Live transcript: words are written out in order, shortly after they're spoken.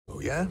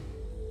yeah?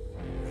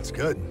 That's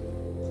good.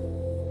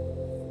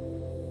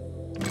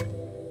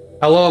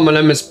 Hello, my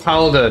name is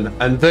Paladin,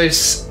 and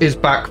this is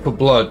Back 4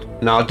 Blood.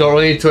 Now, I don't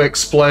really need to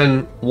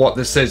explain what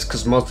this is,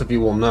 because most of you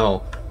will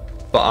know,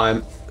 but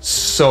I'm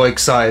so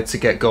excited to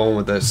get going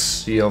with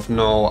this. You have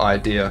no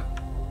idea.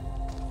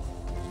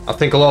 I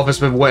think a lot of us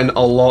have been waiting a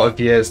lot of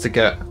years to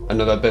get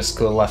another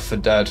basically Left 4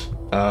 Dead.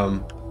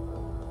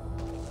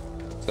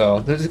 So,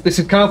 this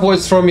is kind of what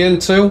it's thrown me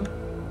into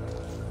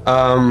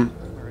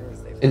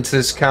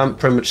this camp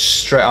pretty much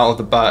straight out of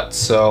the bat,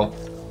 so...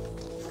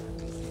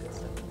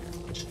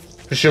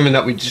 Presuming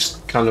that we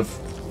just kind of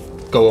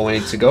go where we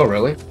need to go,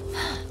 really.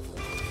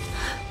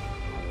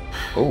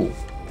 Oh.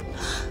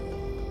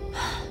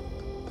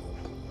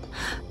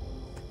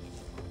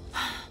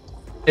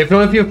 If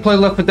none of you have played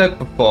Left 4 Dead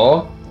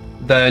before,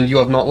 then you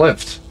have not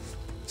lived.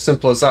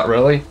 Simple as that,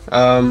 really.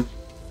 Oh,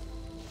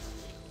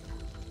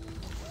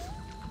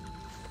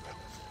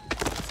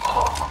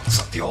 it's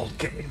like the old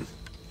game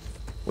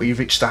where you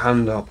reached a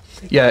hand up.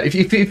 Yeah, if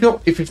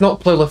you've not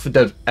played Left 4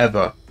 Dead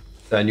ever,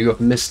 then you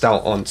have missed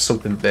out on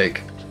something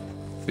big.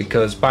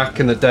 Because back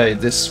in the day,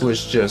 this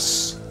was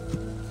just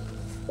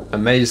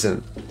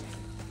amazing.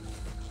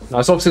 Now,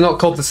 it's obviously not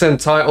called the same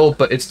title,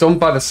 but it's done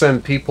by the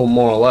same people,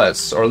 more or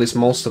less, or at least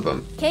most of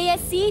them.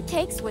 KSC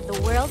takes what the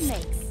world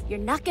makes. You're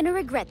not gonna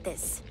regret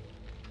this.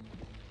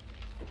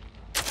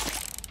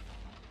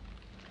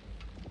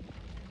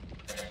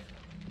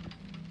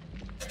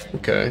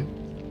 Okay.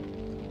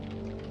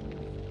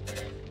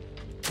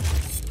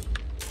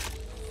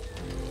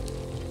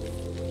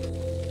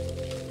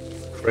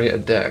 Create a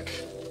deck.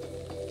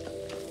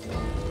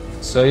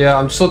 So yeah,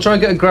 I'm still trying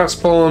to get a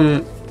grasp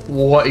on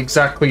what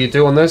exactly you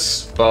do on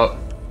this, but...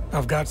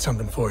 I've got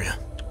something for you.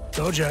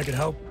 Told you I could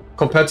help.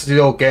 Compared to the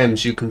old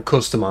games, you can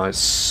customize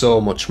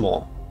so much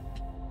more.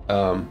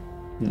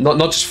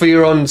 Not just for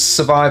your own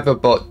survivor,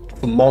 but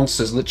for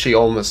monsters, literally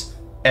almost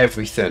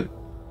everything.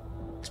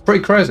 It's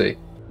pretty crazy.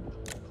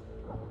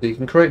 So you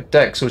can create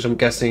decks, which I'm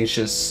guessing is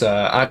just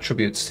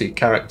attributes to your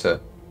character.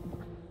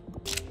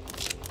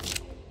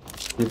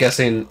 I'm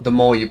guessing the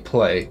more you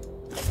play,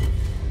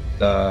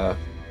 the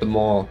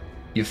more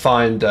you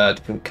find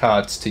different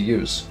cards to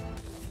use.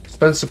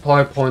 Spend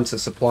supply points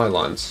at supply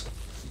lines.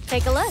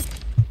 Take a look.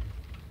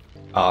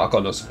 Ah, I've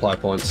got no supply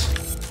points.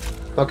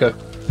 Okay.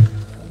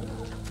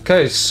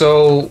 Okay,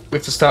 so we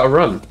have to start a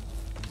run.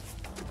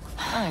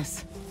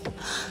 Nice.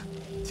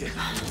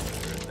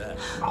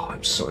 Oh,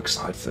 I'm so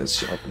excited for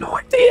this. You have no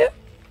idea.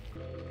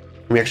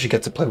 We actually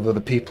get to play with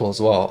other people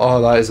as well.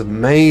 Oh, that is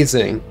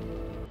amazing.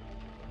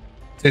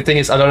 The thing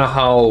is, I don't know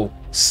how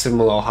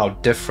similar or how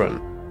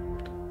different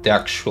the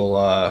actual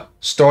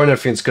story and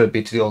everything's going to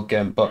be to the old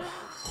game, but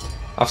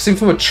I've seen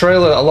from a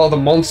trailer a lot of the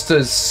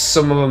monsters,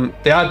 some of them,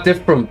 they are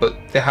different, but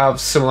they have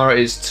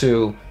similarities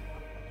to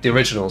the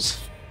originals,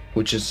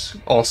 which is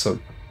awesome.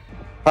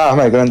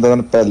 Meikäläinen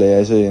tuonne peli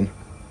jäi siinä.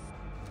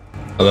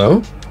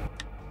 Hello?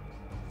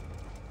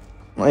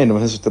 Mä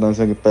ilmeisesti tulen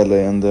senkin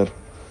peliin, en tiedä.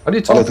 How do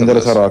you talk Valitsin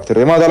teille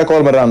karakteria. Mä oon täällä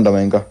 3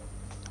 randominka.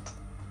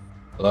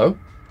 Hello?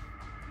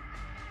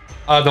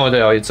 I have no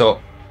idea how you talk.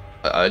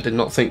 I did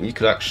not think you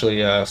could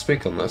actually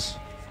speak on this.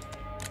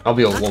 I'll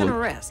be a Not woman. gonna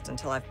rest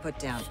until I've put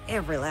down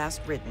every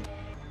last written.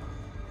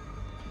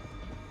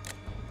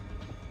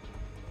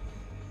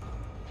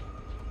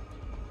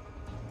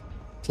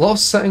 It's a lot of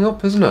setting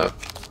up, isn't it?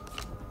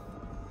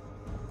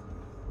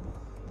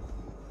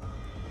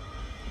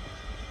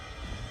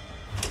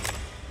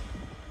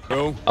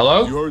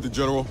 Hello? You heard the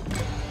general.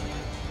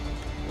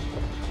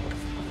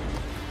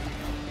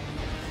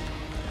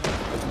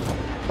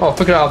 Oh, I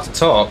figured out how to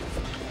talk.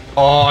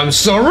 Oh, I'm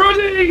so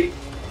ready!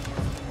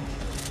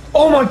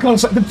 Oh my god,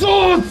 it's like the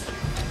dawn!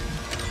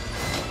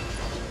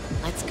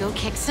 Let's go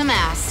kick some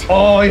ass.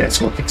 Oh, yes,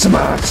 we'll kick some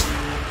ass.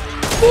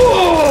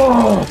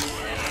 Oh!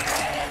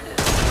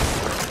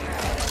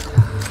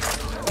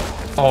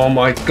 Oh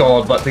my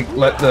god,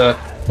 let the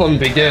fun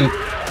begin.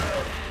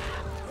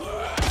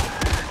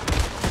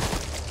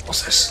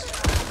 What's this?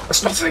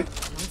 That's nothing.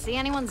 I don't see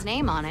anyone's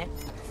name on it.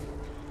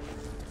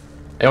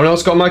 Anyone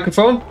else got a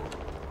microphone?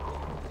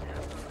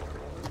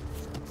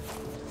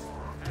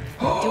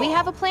 Do we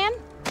have a plan?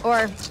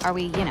 Or are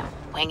we,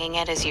 winging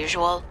it as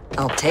usual?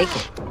 I'll take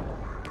it.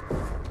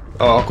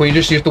 Oh, can you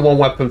just use the one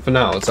weapon for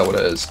now? Is that what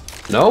it is?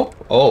 No?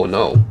 Oh,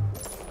 no.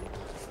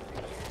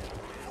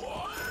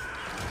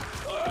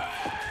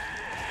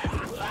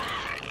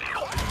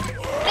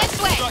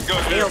 This way!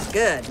 Feels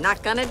good.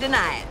 Not gonna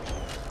deny it.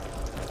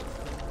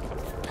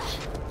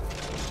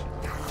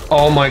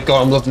 Oh my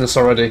god, I'm loving this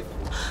already.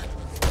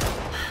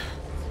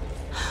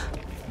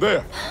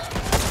 There.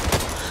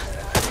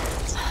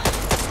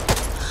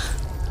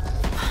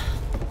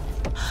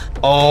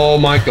 Oh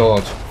my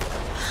god.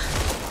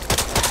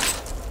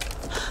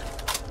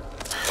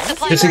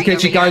 Just in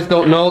case you guys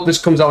don't know, this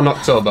comes out in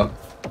October.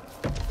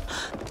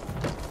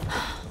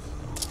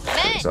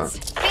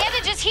 Vince!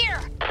 Bandages here!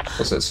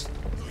 What's this?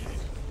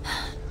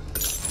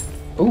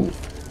 Ooh.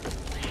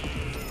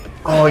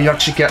 Oh, you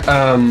actually get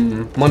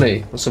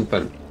money or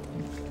something.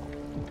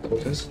 Is that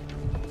what it is?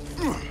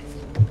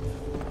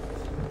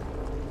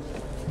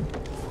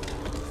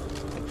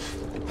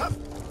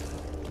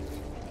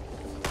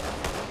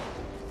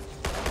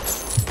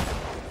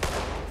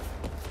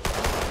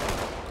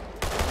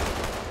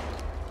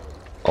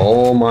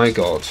 my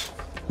god.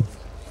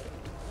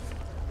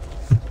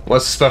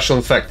 What's the special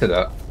infected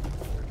at?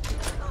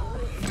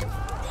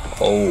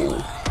 Oh.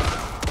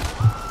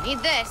 Need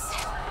this.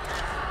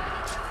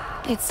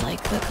 It's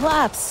like the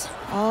collapse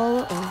all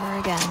over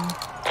again.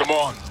 Come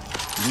on.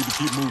 We need to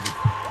keep moving.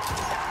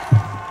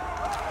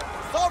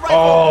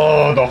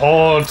 Oh, the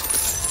horde.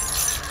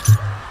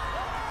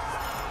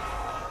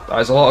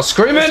 There's a lot of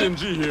screaming.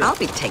 SMG here. I'll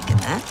be taking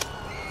that.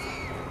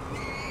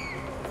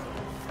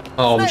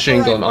 Oh,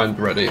 machine gun. I'm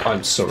ready.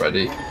 I'm so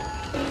ready.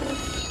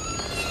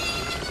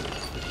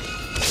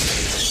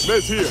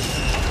 Mez here.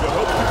 They'll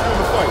help keep you in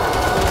the fight.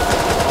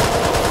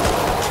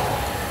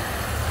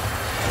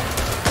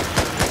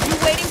 You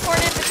waiting for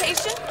an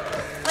invitation?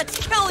 Let's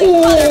kill you,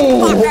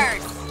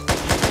 motherfuckers!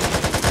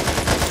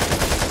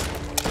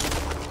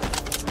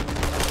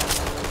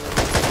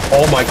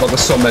 Oh my god,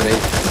 there's so many.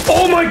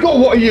 Oh my god,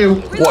 what are you?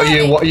 What are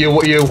you? What are you?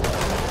 What are you?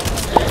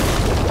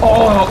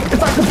 Oh, is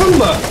that the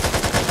boomer?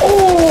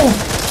 Oh!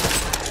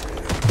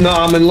 No,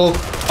 I'm in love.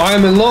 I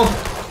am in love.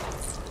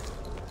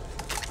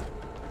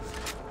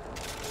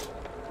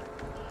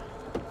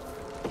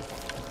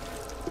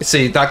 You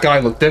see, that guy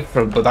looked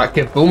different, but that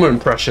gave boomer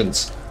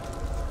impressions.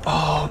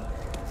 Oh.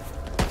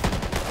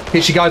 In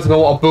case you guys know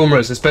what a boomer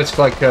is, it's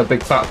basically like a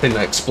big fat thing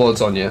that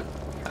explodes on you.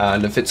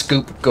 And if its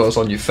goop goes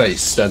on your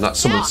face, then that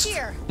summons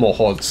more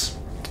hordes.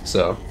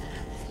 So,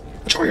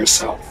 enjoy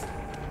yourself.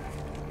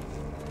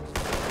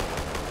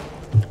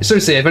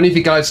 Seriously, if any of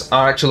you guys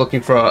are actually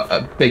looking for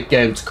a big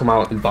game to come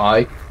out and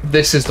buy,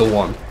 this is the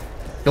one.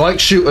 If you like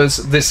shooters,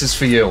 this is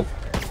for you.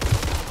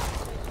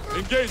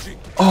 Engaging.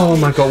 Oh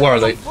my god, where are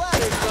they? I'm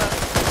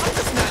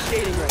just not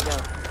dating right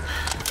now.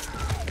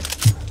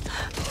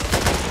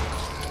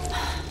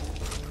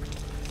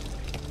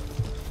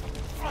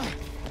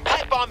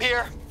 Pipe bomb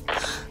here.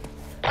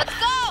 Let's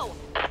go!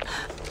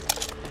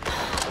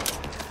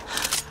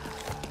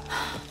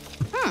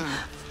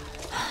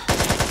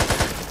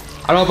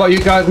 I don't know about you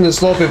guys in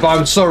this lobby, but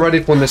I'm so ready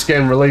for when this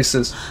game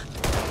releases.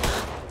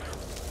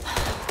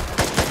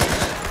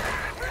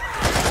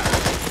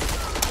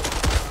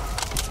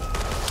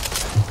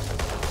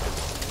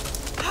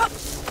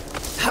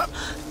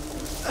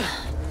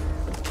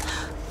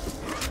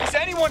 Is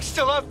anyone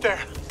still out there?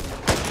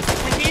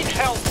 We need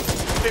help.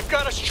 They've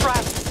got us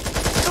trapped.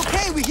 It's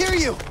okay, we hear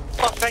you.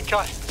 Oh, thank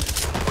God.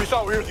 We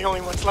thought we were the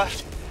only ones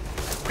left.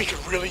 We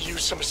could really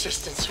use some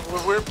assistance.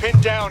 We're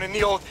pinned down in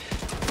the old...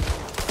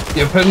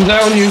 You're pinned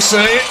down, you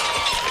say?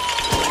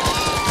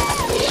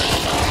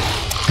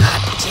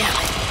 God damn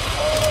it.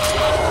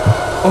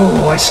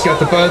 Oh, I scared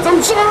the birds.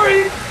 I'm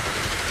sorry!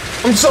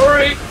 I'm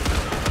sorry!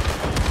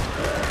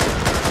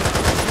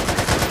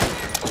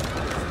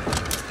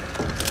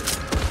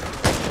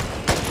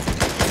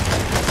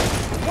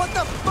 What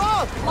the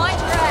fuck? Mind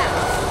your ass.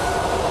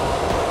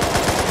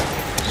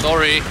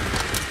 Sorry.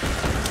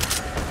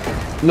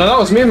 No, that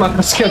was me, man.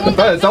 I scared the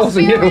birds. That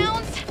wasn't you.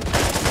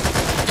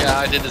 Yeah,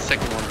 I did the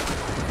second one.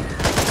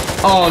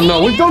 Oh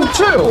no, we've done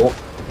two!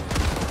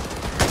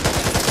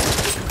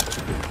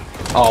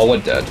 Oh, we're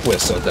dead. We're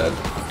so dead.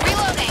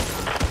 Reloading.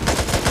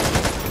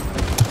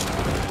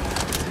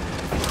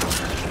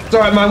 It's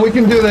alright, man. We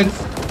can do this.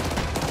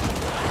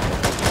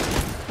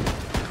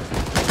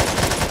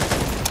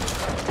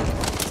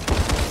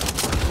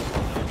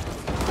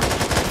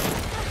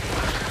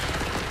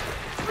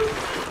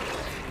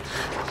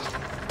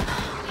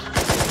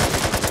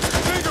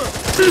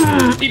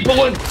 Keep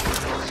pulling!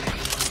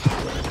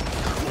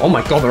 Oh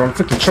my god, they're on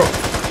freaking truck.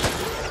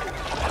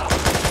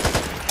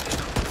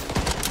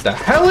 The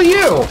hell are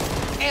you?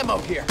 Ammo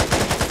here.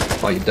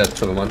 Oh, you're dead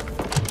for the one.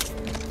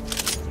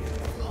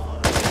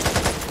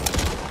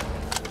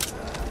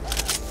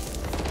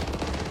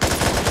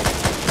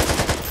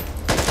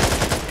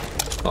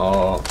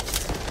 Oh.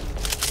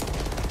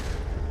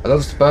 Are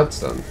those birds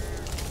then?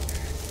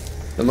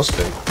 There must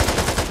be.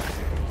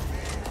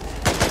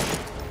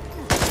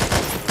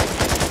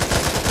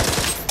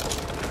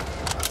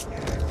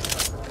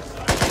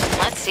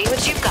 Let's see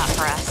what you've got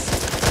for us.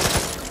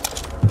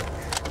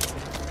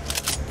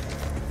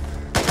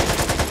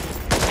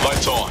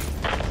 Lights on.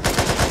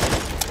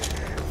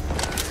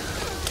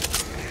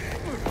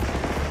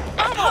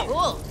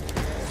 Cool.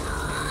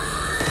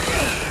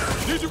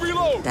 Need to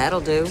reload.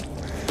 That'll do.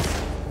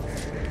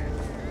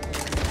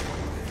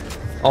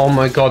 Oh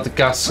my god, the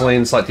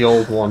gasoline's like the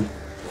old one.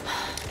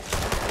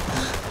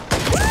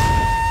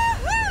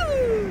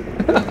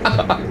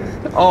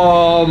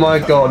 Oh my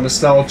god,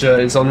 nostalgia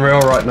is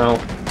unreal right now.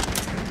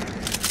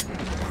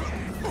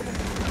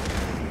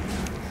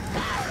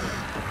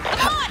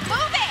 Come on,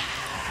 move it!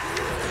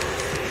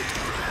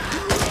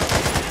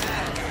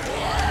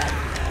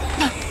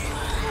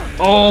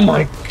 Oh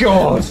my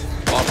god!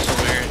 Bombs are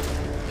weird.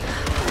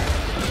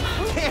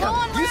 Damn,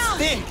 on you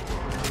round. stink.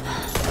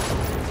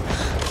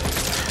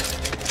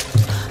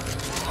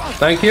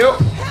 Thank you!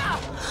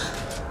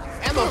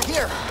 Ammo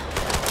here.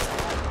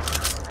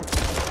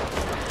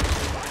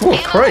 Oh,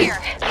 Ammo great! here.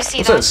 You see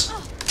What's that? this?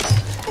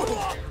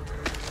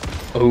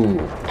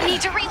 Ooh.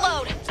 Need to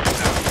reload.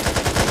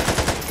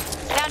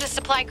 Found a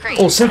supply crate.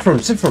 Oh, sit from,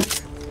 sit from.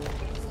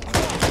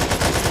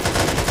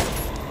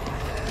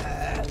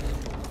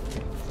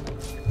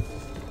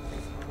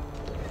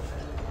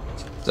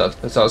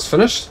 Is that us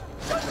finished?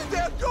 Shut the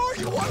damn door!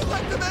 You want to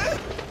let them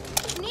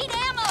in? Need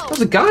ammo.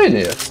 There's a guy in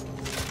here.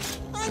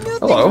 I knew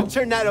Hello. things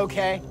would turn out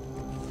okay.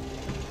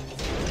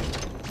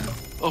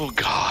 Oh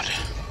god.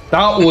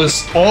 That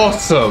was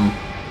awesome.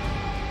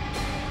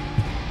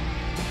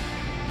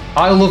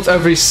 I loved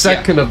every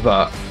second of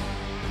that.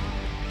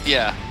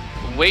 Yeah.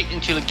 Wait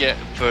until you get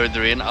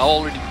further in. I've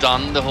already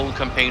done the whole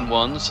campaign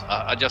once.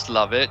 I just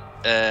love it.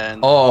 And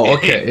Oh,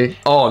 okay.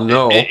 Oh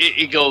no.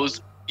 It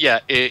goes. Yeah.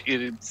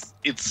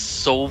 It's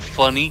so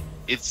funny.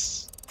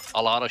 It's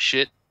a lot of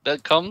shit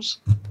that comes.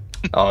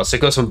 Oh, so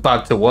it goes from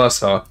bad to worse,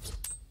 huh?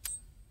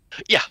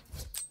 Yeah.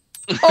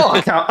 Oh,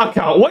 I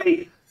can't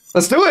wait.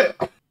 Let's do it.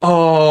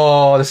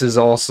 Oh, this is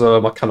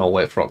awesome. I cannot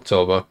wait for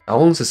October. How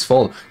long is this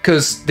for?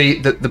 Because the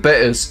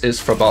beta is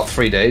for about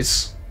 3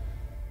 days.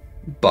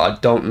 But I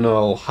don't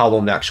know how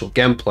long the actual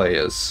gameplay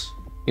is.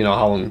 You know,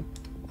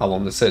 how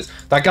long this is.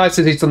 That guy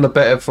said he's done the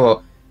beta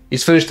for...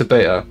 He's finished the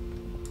beta.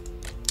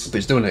 But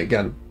he's doing it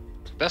again.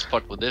 The best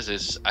part with this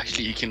is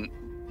actually you can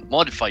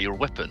modify your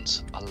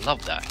weapons. I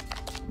love that.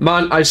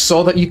 Man, I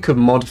saw that you could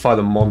modify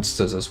the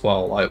monsters as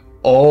well. Like,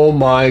 oh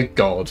my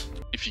god.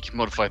 If you can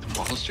modify the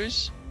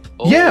monsters?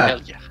 Oh, Yeah,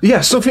 hell yeah.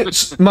 yeah,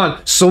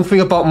 something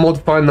about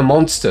modifying the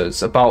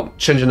monsters, about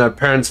changing their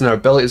appearance and their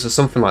abilities or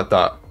something like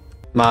that.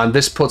 Man,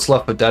 this puts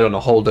Left 4 Dead on a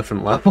whole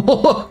different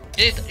level.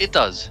 It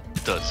does.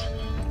 It does.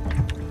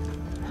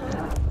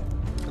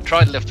 I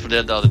tried Left 4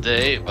 Dead the other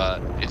day,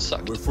 but it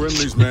sucked. We're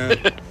friendlies, man.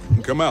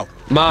 Come out.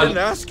 Man, Didn't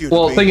ask you to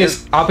well, be thing here.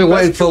 is, I've been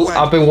waiting for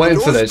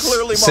Door's this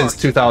clearly since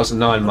marked.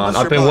 2009, man. Unless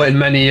I've been you're waiting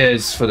mine. many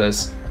years for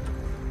this,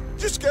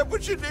 Just get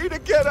what you need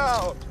and get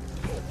out.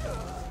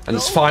 and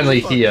it's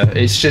finally here.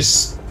 It's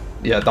just,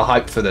 yeah, the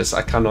hype for this.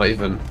 I cannot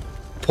even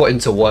put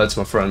into words,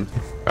 my friend.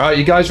 All right,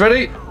 you guys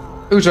ready?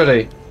 Who's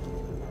ready?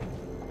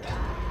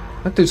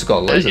 That dude's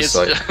got a laser It's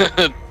sight.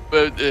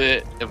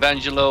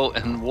 Evangelo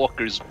and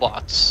Walker's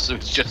bots, so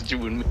it's just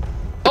you and me.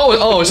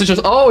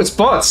 It's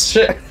bots.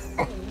 Shit.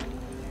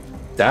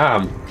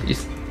 Damn.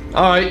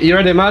 All right, you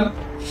ready, man?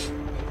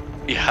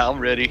 Yeah, I'm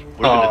ready.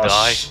 We're gonna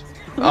die.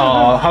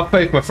 Oh, have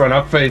faith, my friend.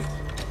 Have faith.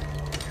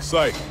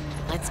 Sight.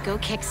 Let's go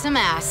kick some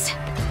ass.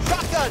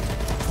 Shotgun.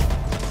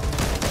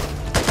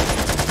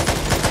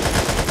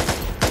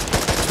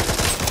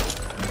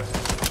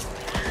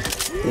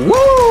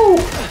 Woo!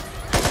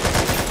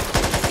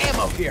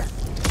 Ammo here.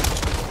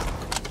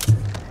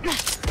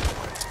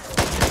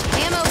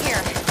 Ammo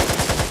here.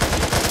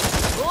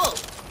 Cool.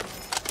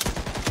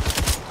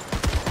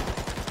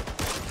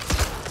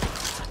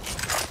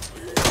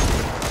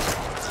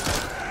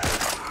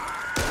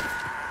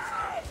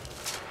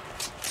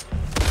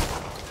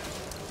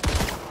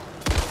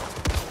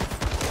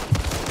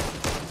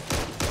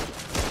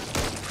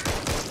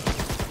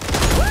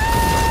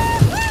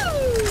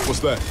 What's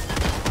that?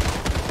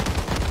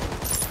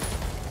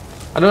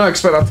 I don't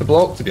expect that to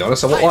blow up, to be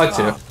honest. I won't lie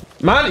to you.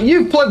 Man,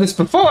 you've played this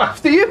before,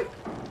 after you?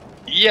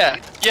 Yeah,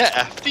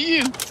 after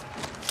you.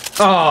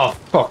 Oh,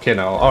 fucking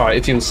hell. Alright,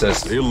 if you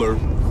insist. Stay alert.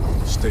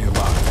 Stay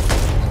alive.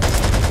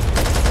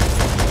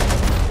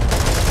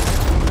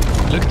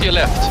 Look to your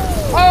left.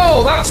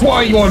 Oh, that's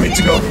why you want me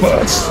to go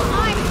first.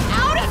 I'm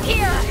out of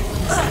here.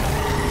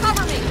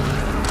 Cover me.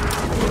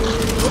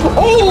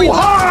 Oh,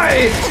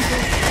 hi!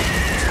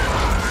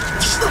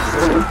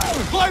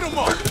 Light him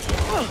up!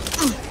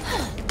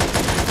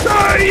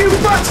 Die, you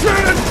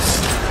bastards!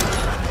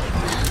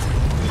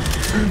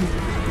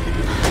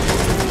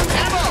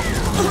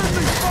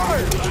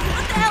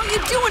 What the hell are you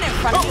doing in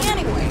front of me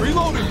anyway?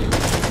 Reloading!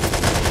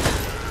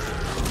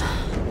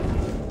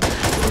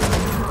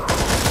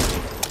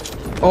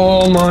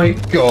 Oh my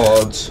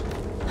god.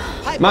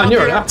 Man,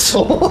 you're an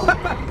asshole.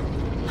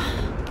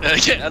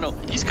 Yeah, I know.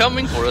 He's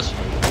coming for us.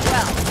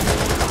 Well,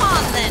 come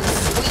on then,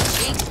 sweet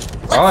cheek.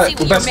 Let's Alright, see we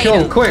what best you're kill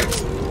made him of. quick.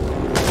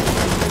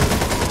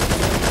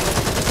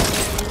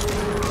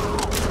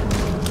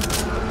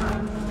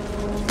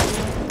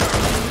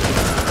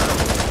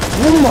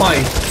 Oh my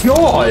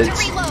god!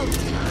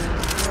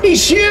 Reload.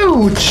 He's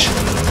huge!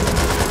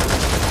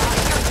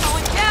 You're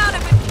going down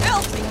if it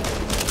kills me.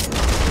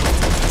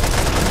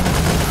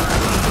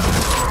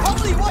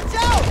 Holy, watch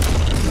out!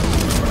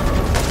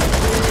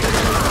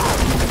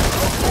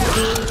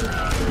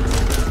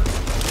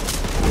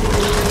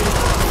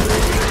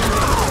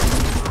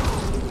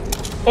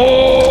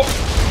 Oh!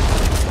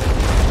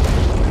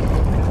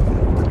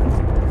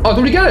 Oh,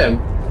 did we get him?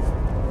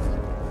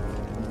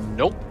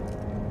 Nope.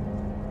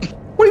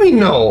 What do you mean,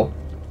 no?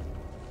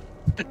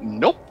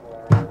 Nope.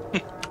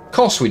 Of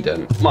course we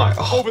didn't. My,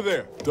 oh. Over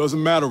there.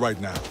 Doesn't matter right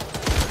now.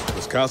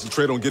 Let's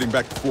concentrate on getting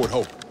back to Fort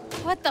Hope.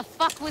 What the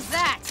fuck was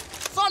that?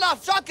 Son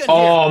off shotgun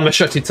Oh,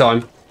 machete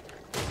time.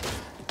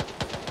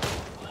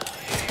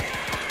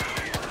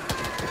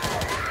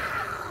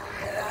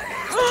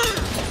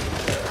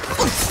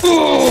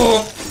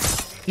 Oh!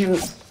 You...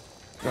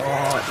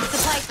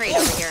 Supply crate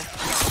over here.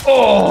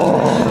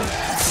 Oh!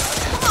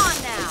 Come on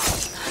now.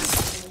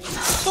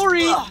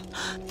 Sorry.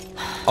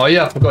 Oh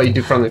yeah, I forgot you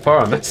do friendly fire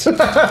on this.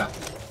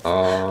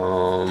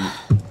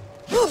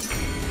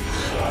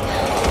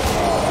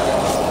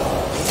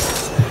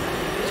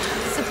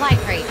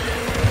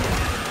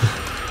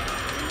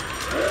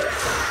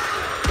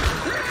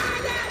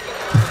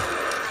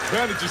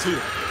 He's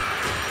here.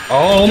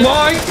 Oh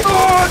my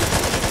god!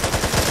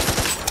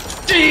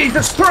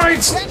 Jesus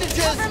Christ!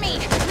 Bandages! Cover me.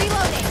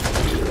 Reloading.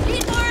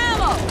 Need more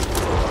ammo!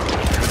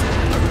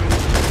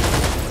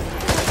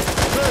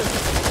 Hey,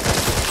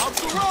 I'm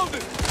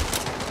surrounded.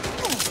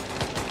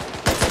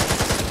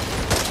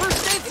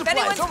 First aid If supplies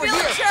anyone's over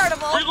feeling here!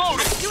 charitable, Reloading.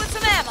 I could do with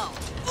some ammo.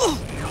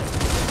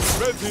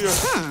 Meds here.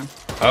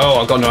 Oh,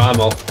 I've got no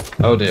ammo.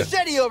 Oh dear.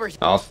 Steady over here!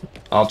 I'll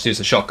have to use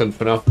a shotgun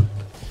for now.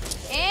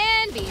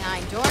 And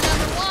behind door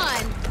number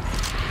 1.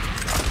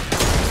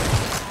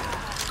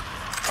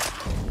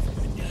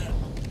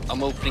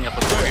 I'm opening up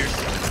a door here.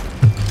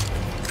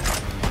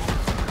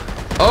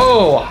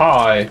 Oh,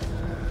 hi.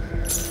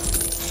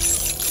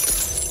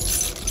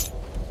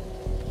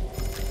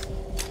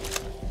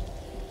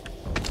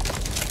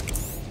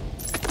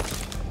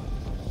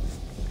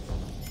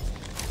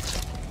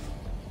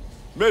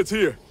 Meds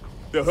here.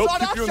 They'll help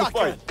Sawed-off keep you in the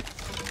shotgun. fight.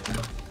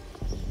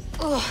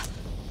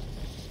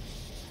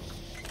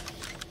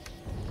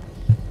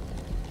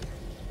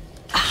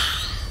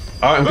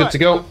 Alright, I'm good to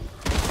go.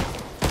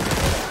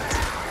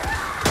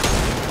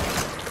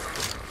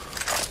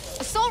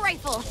 Assault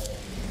rifle.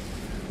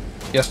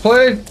 Yes,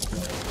 played.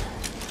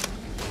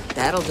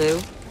 That'll do.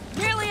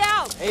 Nearly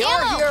out.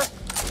 AR Ammo. here!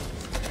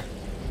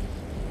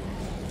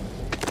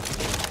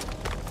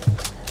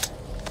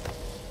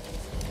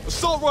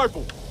 Assault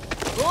rifle.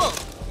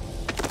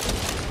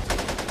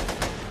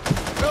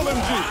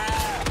 LMG.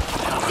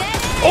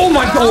 Oh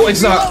my god, what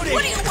is that? Reloading.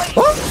 What are you waiting?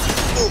 What?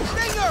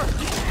 Stinger!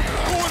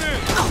 Going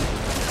in.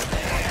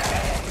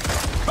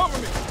 Cover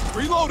me.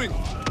 Reloading.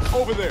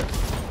 Over there.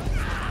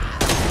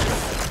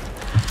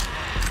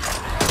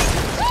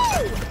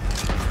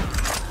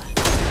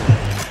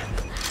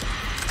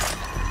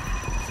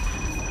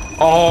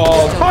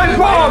 Oh, pipe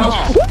bomb!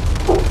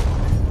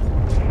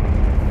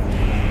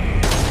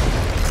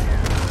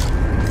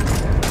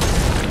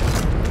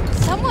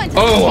 Someone.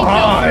 Oh,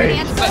 hi.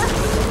 Answer.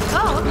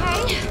 Oh,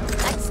 okay.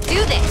 Let's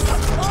do this.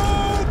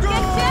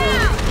 Get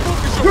down!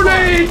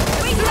 Grenade!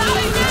 We got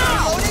it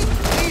now! Reloading!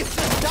 East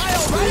is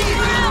dial ready!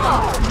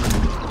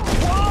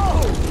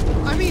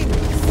 Whoa! I mean,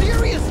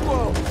 serious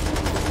whoa!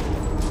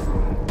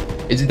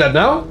 Is he dead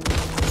now?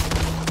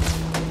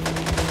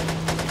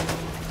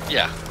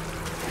 Yeah.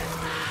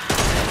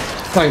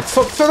 Thank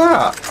fuck for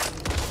that.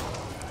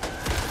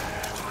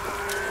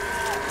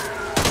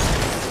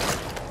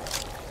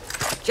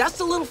 Just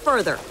a little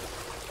further.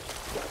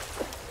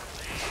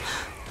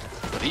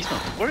 But he's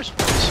not the worst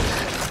ones.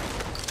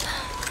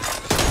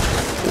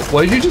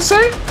 What did you just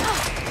say?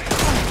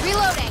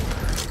 Reloading.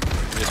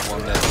 There's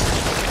one that's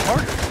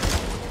harder.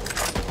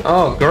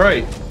 Oh,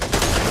 great.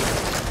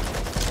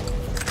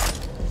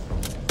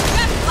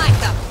 Just like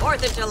the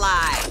 4th of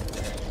July.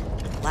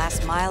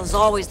 Last mile is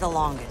always the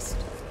longest.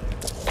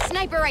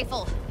 Sniper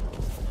rifle.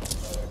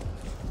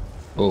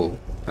 Oh,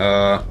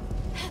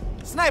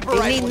 Sniper They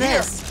rifle need here!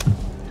 this.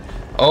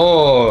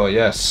 oh,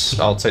 yes,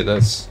 I'll take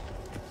this.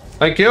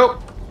 Thank you.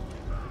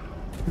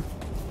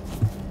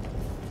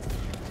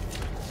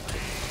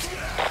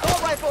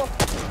 Assault rifle!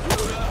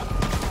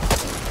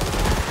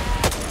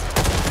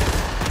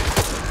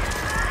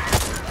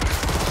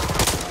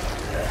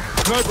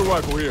 Sniper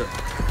rifle here.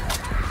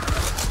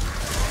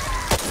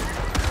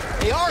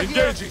 AR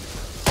here! Engaging.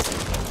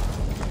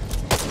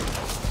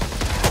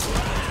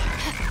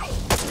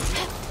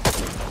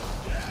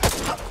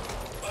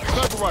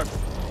 Sniper rifle.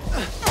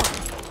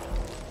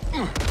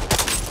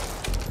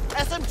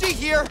 SMG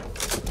here!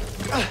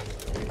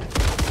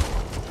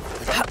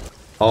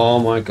 Oh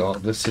my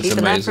god, this is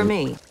Keeping that for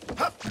amazing. me.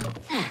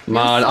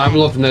 Man, I'm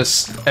loving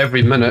this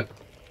every minute.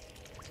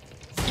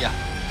 Yeah.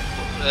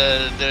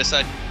 There's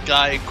a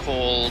guy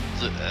called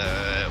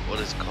what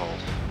is it called?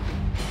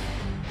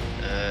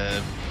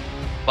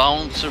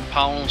 Bouncer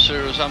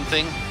Pouncer or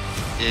something.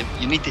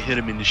 You need to hit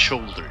him in the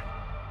shoulder.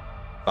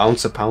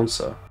 Bouncer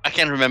Pouncer. I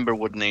can't remember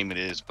what name it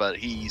is, but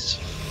he's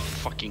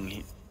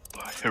fucking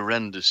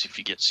horrendous if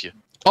he gets you.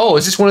 Oh,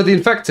 is this one of the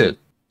infected?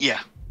 Yeah.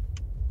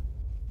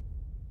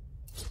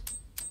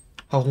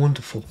 How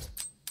wonderful.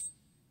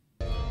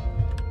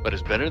 But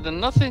it's better than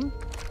nothing.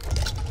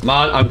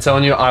 Man, I'm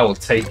telling you, I will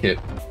take it.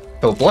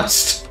 Feel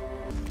blessed.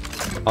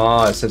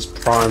 Ah, it says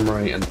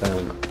primary and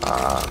then,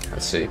 I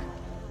see.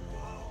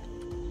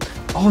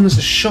 Oh, and there's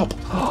a shop.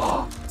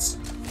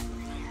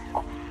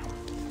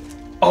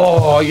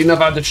 Oh, you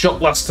never had the shop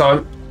last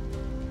time.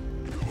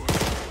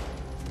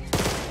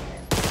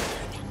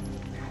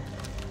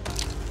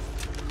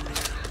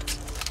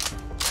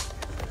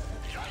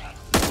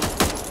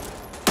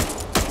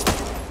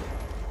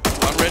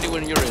 I'm ready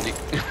when you're ready.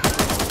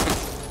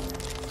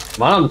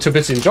 Man, I'm too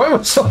busy enjoying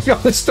myself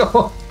on this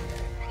door.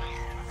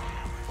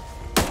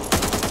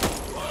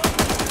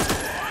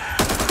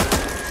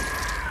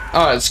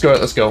 Alright, let's go,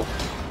 let's go.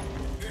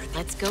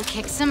 Let's go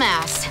kick some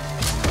ass.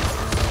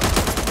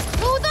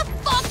 Who the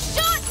fuck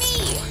shot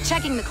me?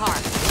 Checking the car.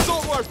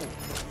 Assault rifle.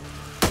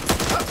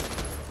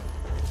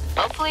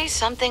 Hopefully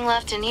something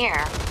left in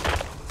here.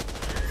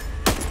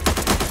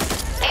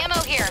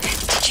 Ammo here.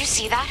 Did you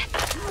see that?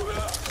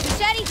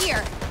 Machete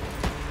here.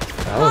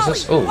 How is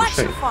this? Oh, watch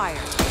shit. your fire.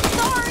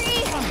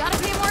 Sorry! Gotta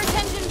pay more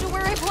attention to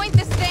where I point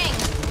this thing.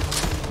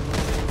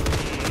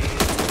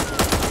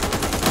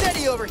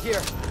 Steady over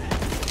here.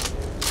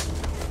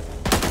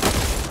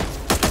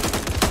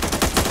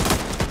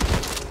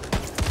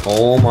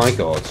 Oh my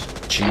god.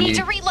 I need Gee.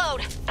 to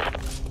reload.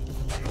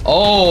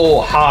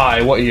 Oh,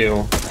 hi, what are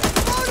you?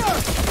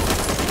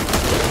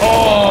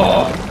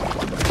 Oh!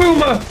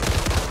 Boomer!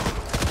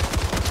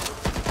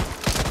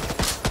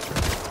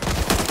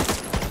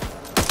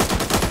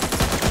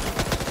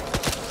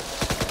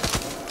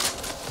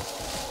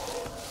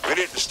 We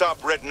need to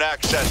stop Redden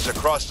access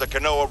across the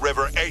Kanoa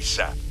River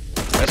ASAP.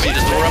 See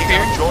the door up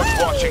here? George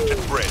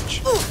Washington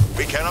Bridge.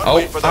 We cannot Oh,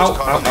 wait for those ow,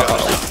 cars on the ow,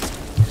 other ow. side.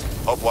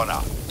 Hope one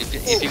out.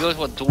 If you go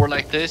to a door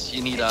like this,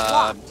 you need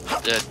a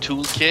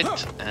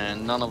toolkit,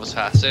 and none of us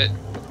has it.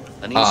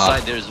 And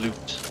inside there's loot.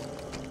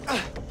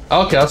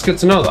 Okay, that's good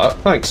to know that.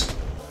 Thanks.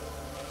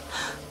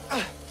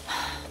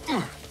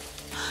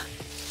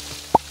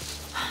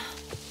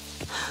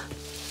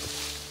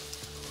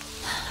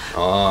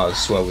 Ah,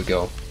 this is where we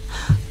go.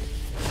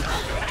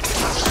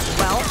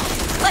 Well,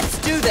 let's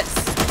do this.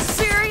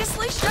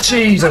 Seriously?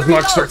 Jeez, I was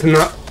not expecting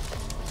that.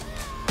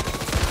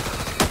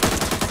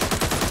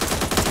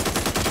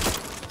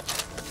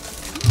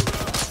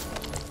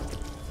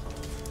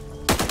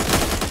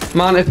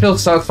 Man, it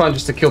feels so fun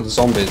just to kill the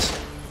zombies.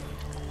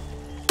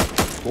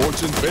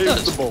 Fortune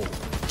favors the bold.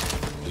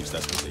 At least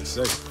that's what they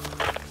say.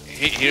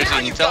 Here's Now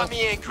an you intel. got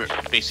me angry.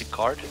 Basic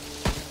card.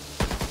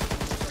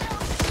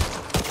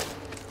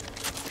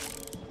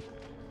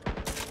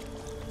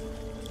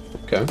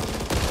 Okay.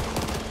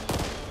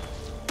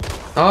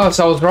 Ah,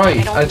 so I was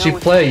right. As you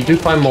play, you do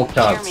find more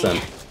cards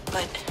then.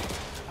 But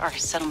our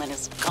settlement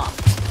is gone.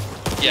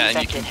 Yeah,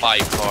 and you can buy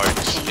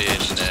cards in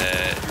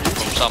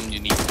from some you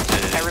need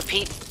I to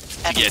repeat,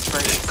 get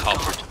Evansburg the is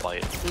copper gone. to buy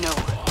it. No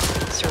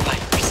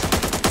survivors.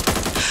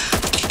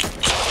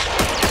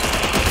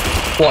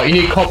 What, you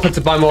need copper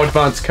to buy more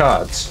advanced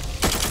cards?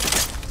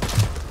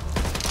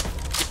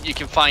 You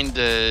can find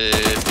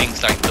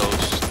things like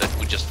those that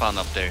we just found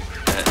up there,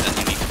 and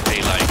you need to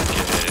pay like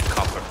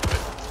copper for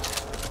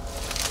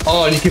it.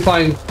 Oh, and you can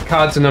find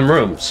cards in them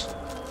rooms.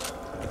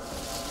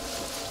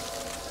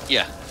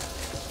 Yeah.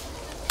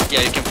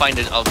 Yeah, you can find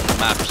it out on the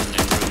maps and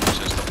in rooms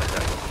and stuff like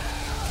that.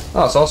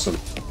 Oh, that's awesome.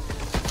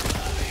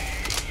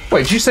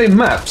 Wait, did you say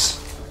maps?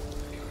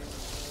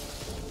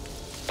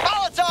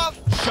 Molotov!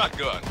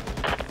 Shotgun.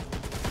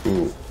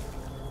 Ooh.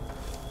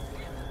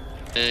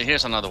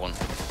 Here's another one.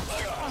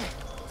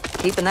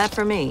 Keeping that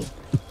for me.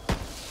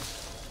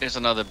 Here's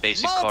another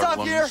basic Molotov card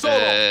one. here!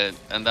 Solo.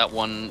 And that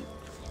one,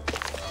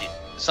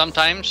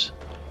 sometimes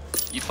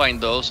you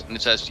find those and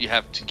it says you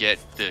have to get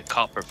the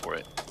copper for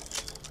it.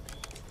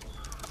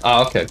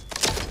 Ah, okay.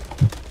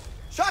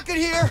 Shotgun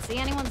here! See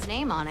anyone's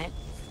name on it.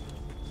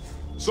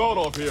 Sawed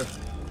off here.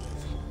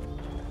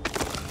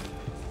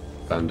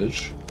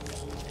 Bandage.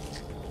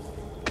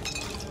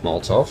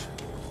 Molotov.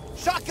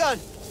 Shotgun!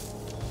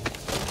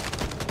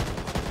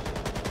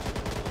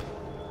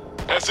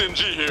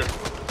 SMG here.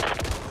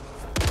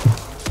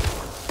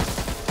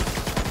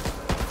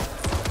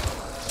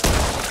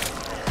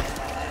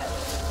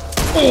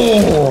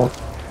 Oh!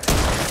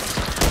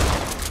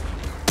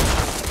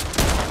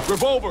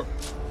 Revolver.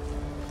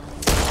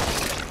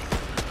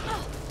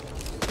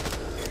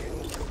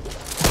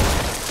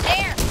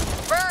 There!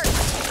 Bird!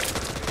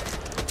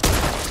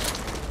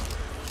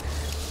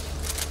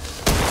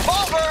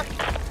 Revolver!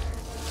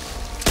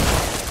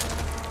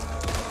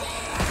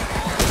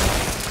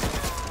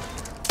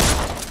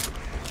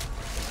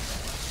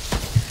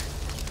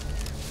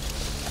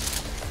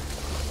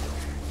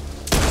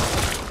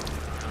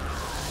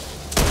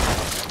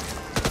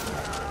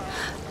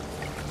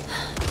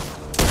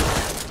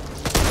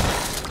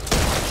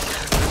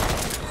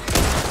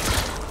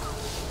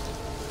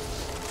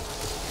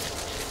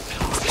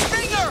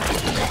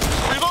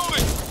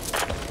 Reloading.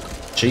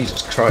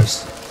 Jesus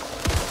Christ.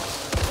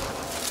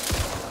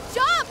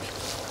 Jump!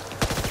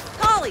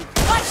 Holly,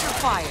 watch your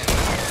fire.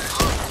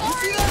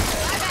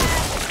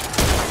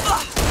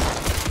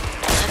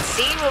 Let's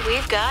see what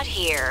we've got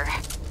here.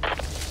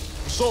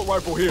 Assault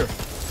rifle here.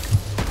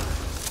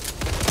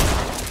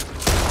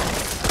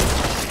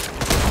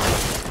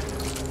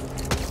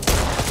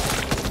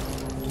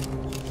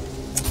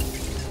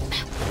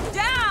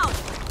 Down!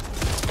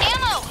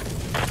 Ammo!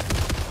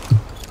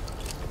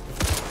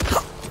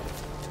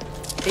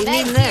 They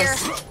Thanks, need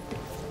this. here.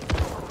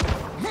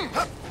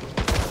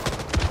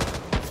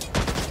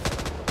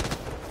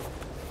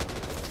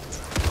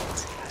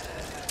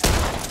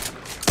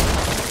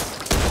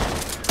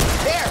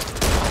 There!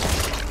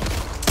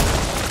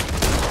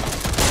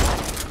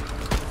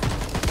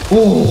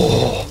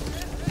 Oh!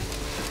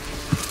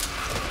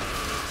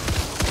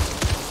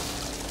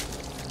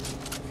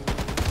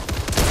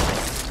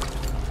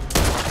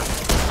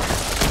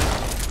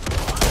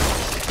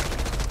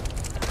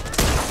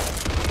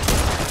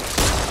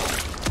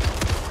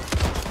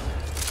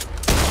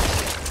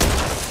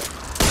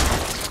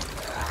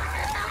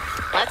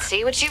 Let's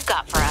see what you've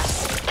got for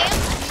us.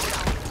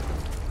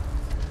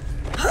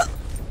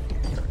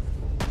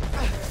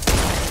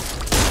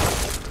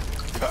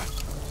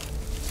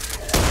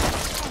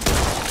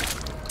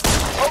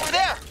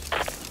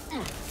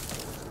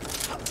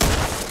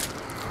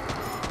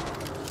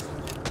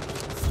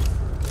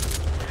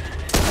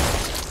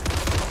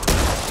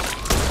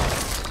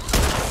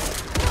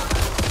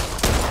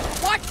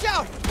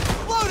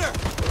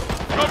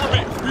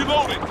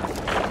 Reloading.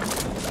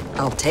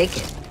 I'll take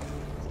it.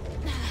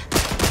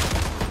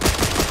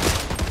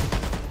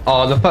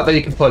 Oh, the fact that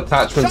you can put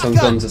attachments on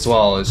guns as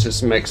well, it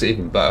just makes it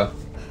even better.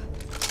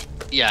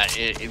 Yeah,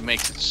 it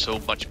makes it so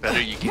much better.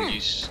 You can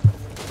use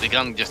the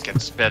gun just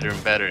gets better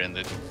and better, and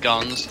the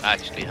guns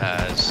actually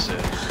has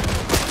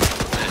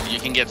you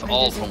can get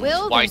all There's a from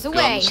will, white there's a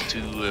way. guns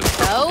to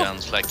purple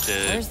guns, like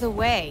There's the the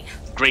way.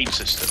 grade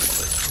system.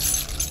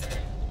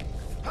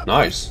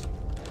 Nice.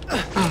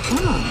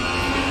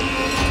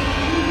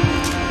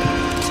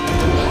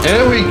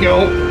 Here we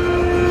go.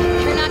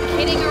 You're not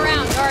kidding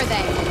around, are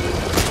they?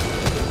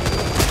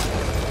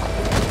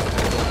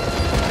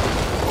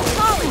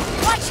 Molly,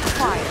 watch your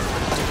fire.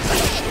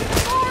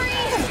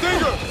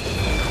 Stinger.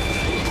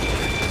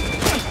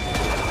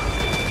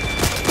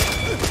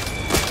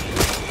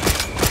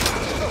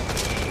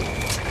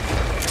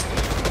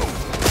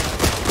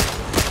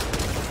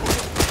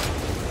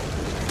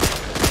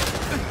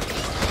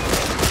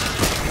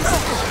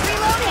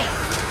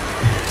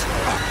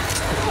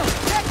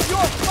 Check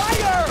your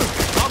fire!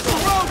 I'm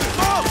surrounded.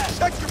 Mom,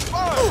 check your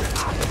fire.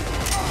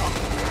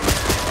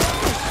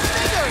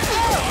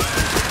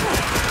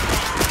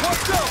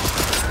 Watch out.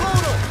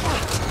 Bruno.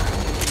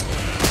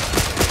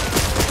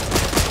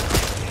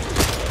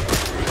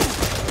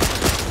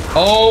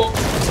 Oh,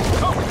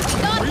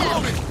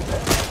 Reloading.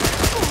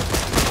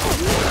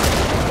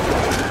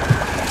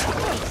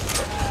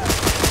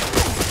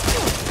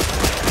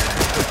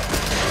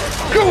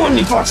 go on,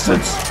 you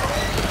bastards!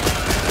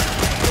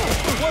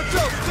 Watch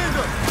out,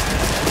 Stinger.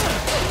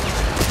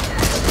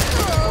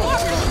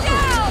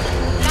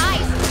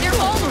 Guys, they're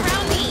all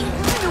around me.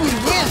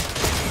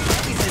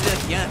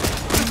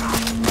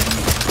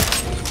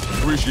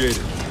 Appreciate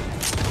it.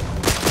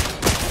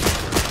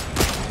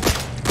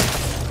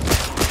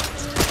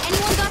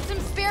 Anyone got some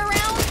spare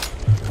rounds?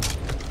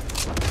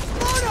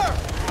 Loader!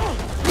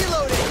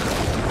 Reloading!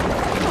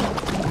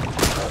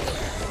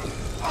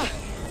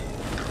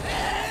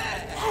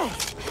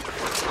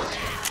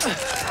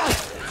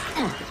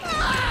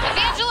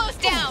 Evangelo's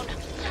down.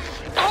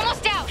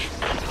 Almost out.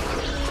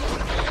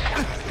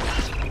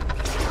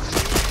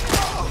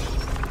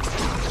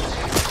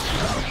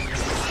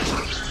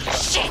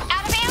 Shit,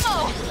 out of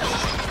ammo.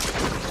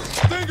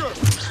 Stinger.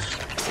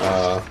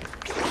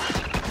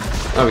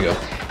 There we go.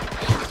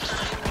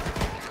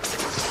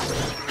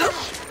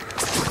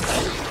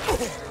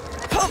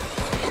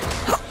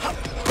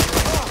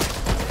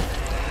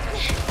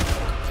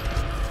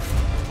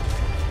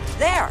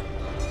 There.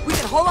 We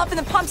can hole up in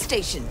the pump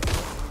station.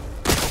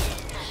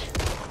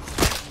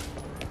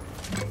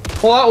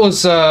 Well, that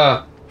was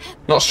not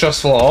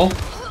stressful at all.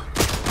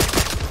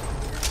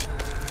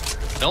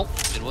 Nope,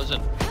 it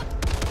wasn't.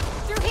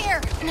 Through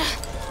here.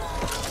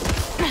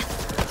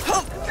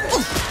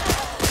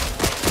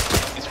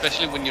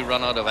 Especially when you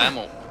run out of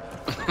ammo.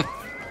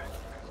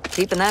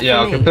 Keeping that Yeah,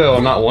 for I me. can put it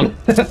on that one.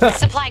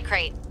 Supply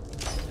crate.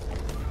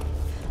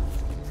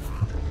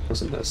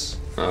 Wasn't this?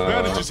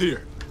 Bandages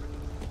here.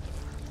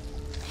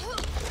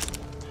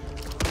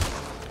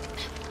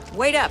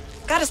 Wait up.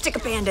 Gotta stick a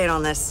band-aid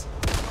on this.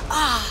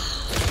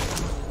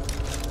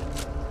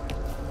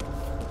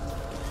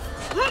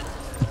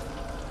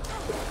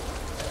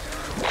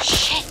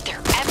 Shit,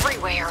 they're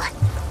everywhere.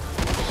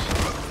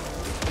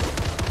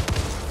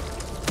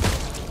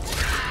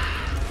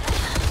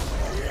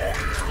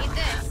 Need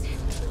this.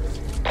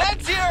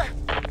 Heads here!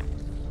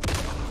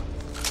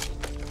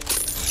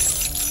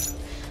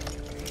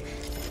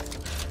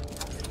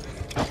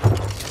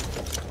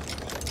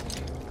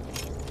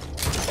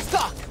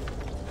 Stock!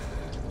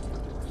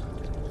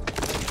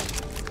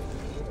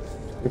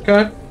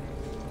 Okay.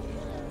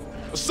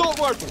 Assault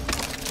rifle.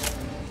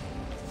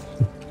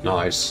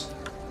 Nice.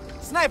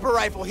 Sniper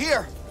rifle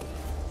here!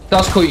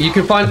 That's cool. You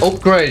can find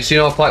upgrades, you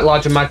know, for like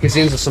larger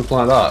magazines or something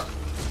like that.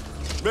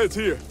 Meds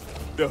here.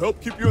 They'll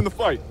help keep you in the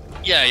fight.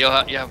 Yeah, you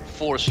have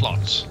 4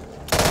 slots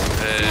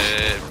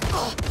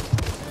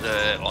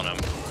on them.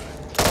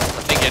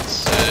 I think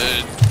it's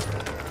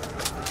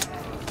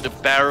the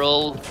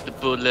barrel, the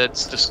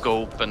bullets, the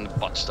scope, and the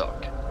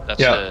buttstock. That's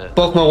Yeah,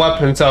 both my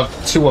weapons have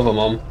 2 of them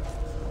on.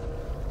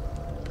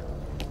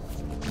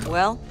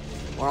 Well,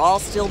 we're all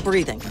still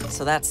breathing,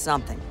 so that's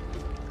something.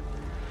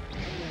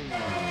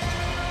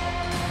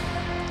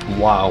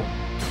 Wow.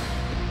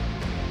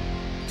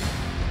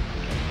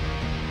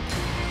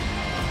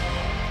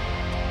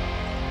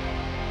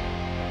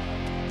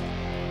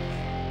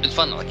 It's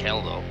fun like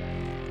hell, though.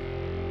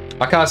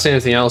 I can't say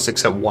anything else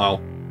except wow.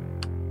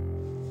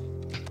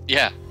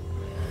 Yeah,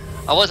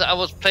 I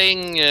was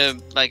playing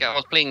Left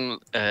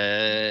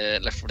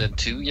 4 Dead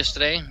 2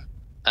 yesterday,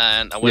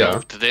 and I went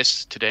over to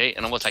this today,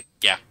 and I was like,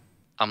 yeah,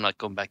 I'm not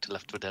going back to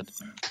Left 4 Dead.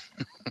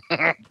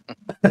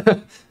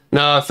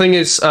 No, the thing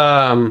is,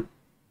 yeah,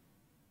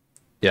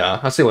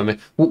 I see what I mean.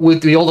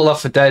 With the older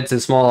Left 4 Dead,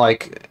 it's more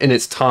like in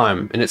its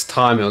time. In its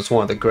time, it was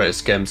one of the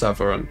greatest games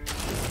ever, and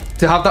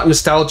to have that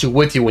nostalgia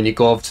with you when you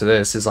go over to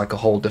this is like a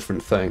whole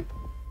different thing.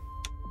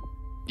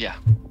 Yeah.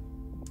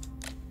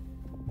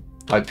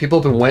 Like,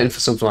 people have been waiting for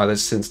something like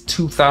this since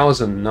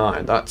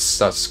 2009.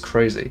 That's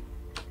crazy.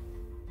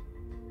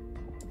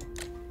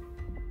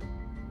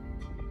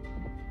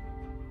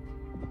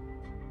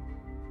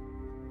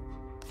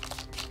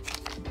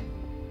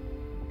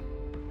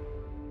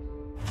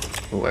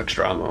 Oh,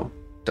 extra ammo.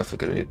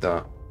 Definitely gonna need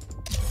that.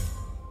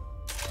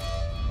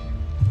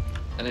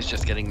 And it's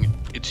just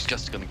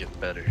gonna get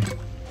better.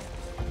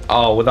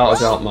 Oh, without a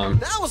doubt, man.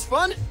 That was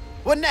fun.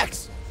 What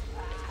next?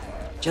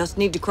 Just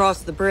need to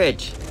cross the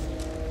bridge.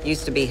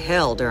 Used to be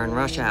hell during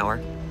rush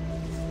hour.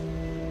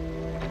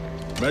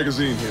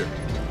 Magazine here.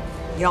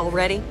 Y'all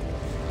ready?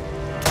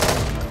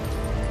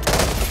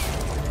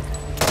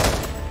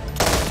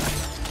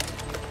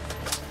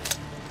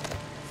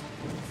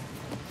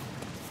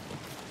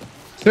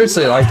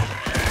 Seriously, like,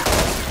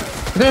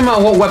 it doesn't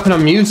matter what weapon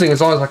I'm using as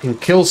long as I can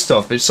kill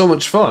stuff. It's so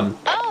much fun.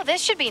 Oh, this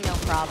should be no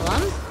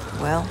problem.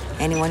 Well,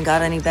 anyone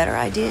got any better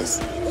ideas?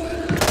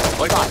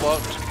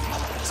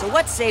 So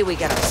let's say we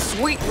got a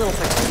sweet little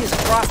petunias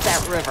across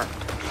that river.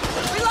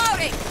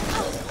 Reloading!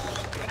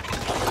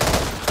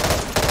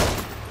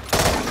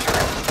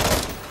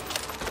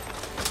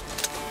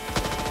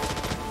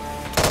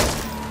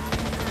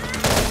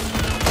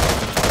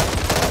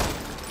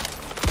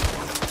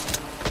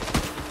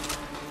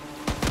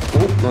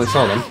 Oh, no, it's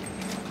not them.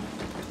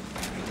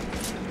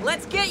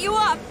 Let's get you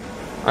up!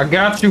 I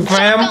got you,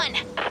 fam.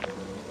 Shotgun.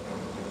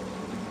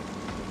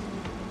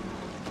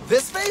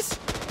 This face?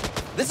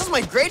 This is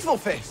my grateful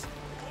face.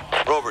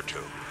 Rover 2,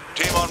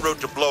 team en route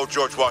to blow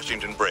George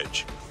Washington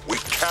Bridge. We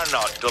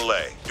cannot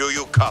delay. Do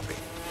you copy?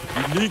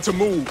 You need to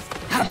move.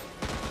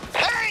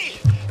 Hey!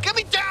 Get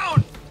me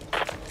down!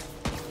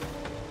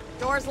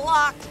 Door's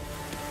locked.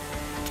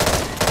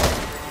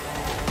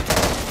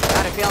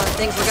 Got a feeling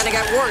things are gonna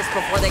get worse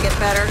before they get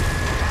better.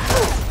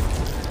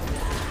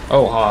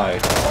 Oh, hi.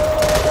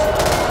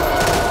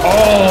 There's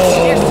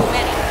Oh! too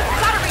many.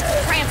 Gotta reach the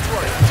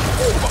transport.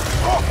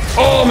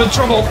 Oh, I'm in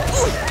trouble.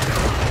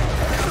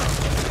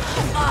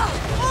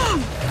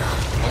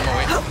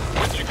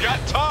 You got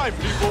time,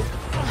 people.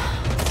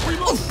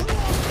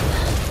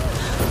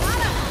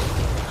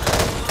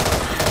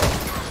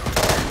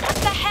 What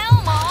the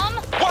hell, Mom?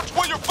 Watch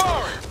where you're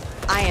firing.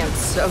 I am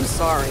so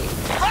sorry.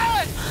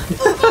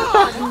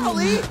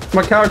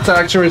 My character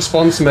actually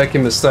responds to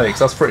making mistakes.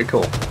 That's pretty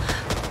cool.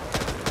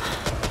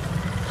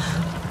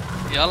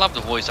 Yeah, I love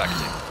the voice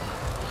acting.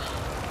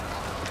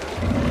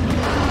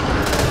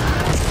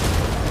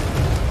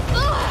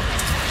 Ugh,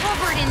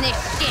 covered in this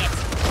shit.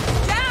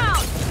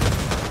 Down!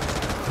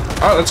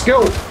 Alright, let's go.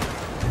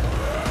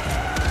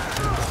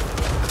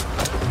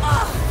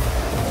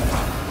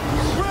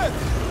 Red.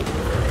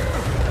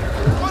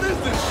 What is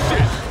this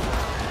shit?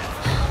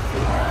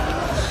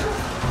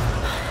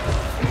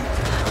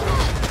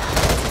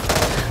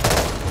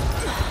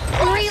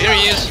 Here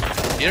he is.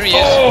 Here he is.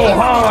 Oh,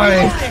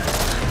 hi.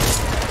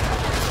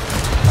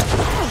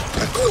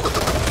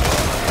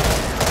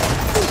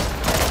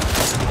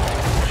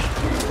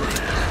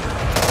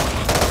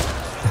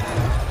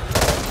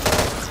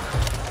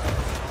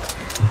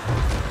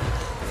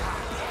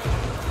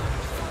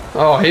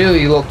 Oh,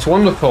 Haley looks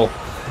wonderful.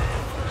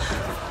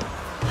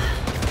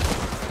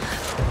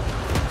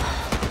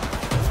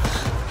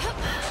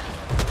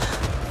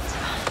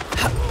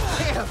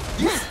 Damn,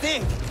 you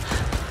stink.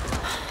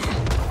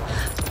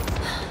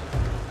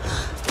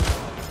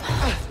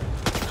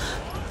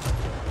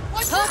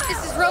 Hope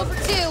this is Rover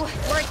 2.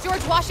 We're at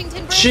George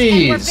Washington Bridge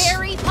and we're Jeez.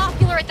 very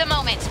popular at the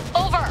moment.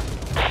 Over.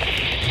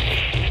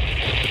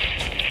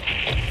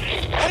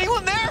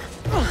 Anyone there?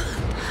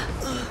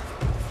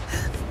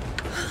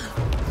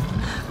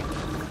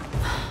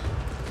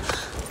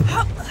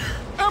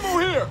 Ammo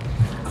here.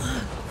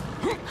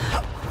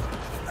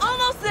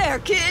 Almost there,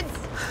 kids!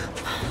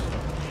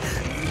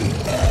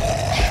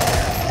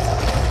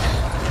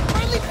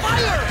 Friendly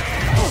fire!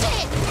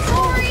 Shit,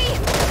 sorry.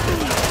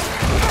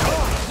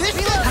 This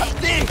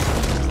thing!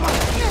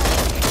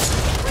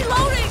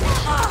 Reloading!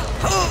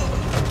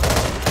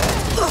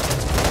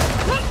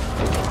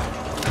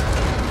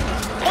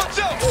 Watch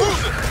out,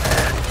 cruiser.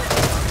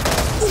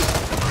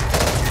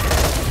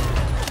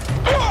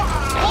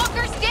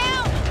 Walker's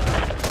down.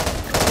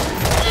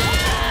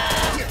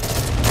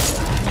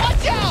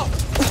 Watch out.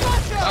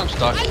 Watch out. I'm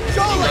stuck. You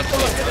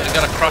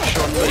got a crush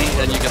on me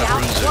and you got a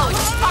bruiser. Whoa, you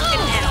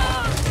fucking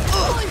hell!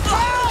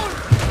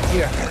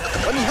 Here,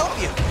 let me help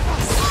you.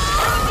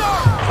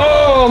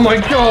 Oh my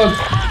god.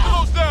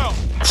 Close down.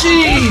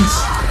 Jeez.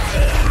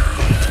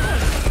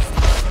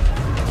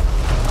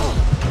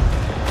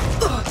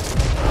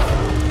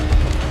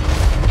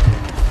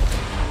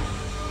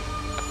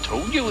 I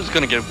told you it was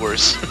gonna get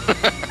worse.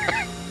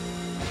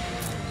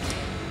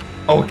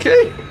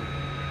 Okay.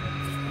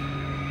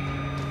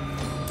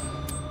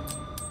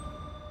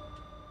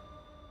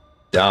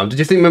 Damn, did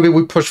you think maybe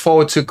we pushed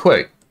forward too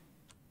quick?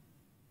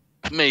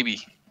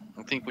 Maybe.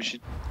 I think we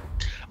should.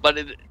 But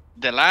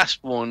the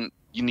last one,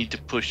 you need to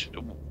push.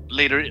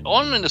 Later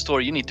on in the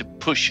story, you need to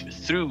push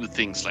through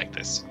things like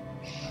this.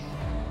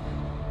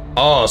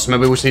 Oh, so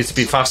maybe we just need to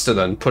be faster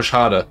then, push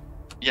harder.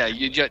 Yeah,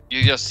 you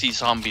just see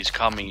zombies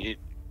coming.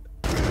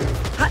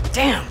 Hot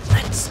damn,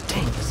 that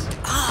stinks.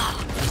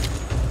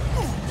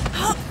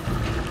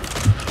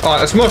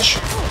 Alright, let's mush.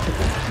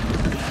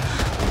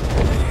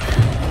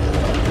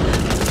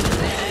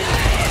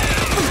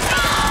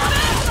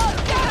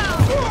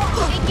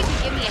 Think you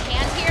can give me a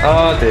hand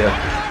Oh dear.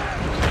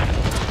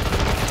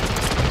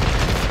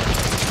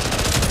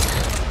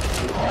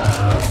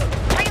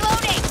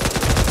 Reloading!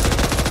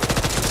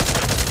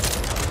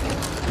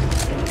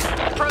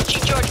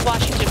 Approaching George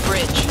Washington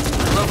Bridge.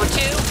 Rover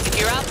 2, if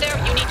you're out there,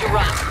 you need to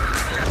run.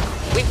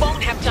 We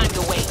won't have time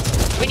to wait.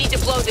 We need to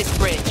blow this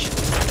bridge.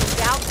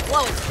 Down,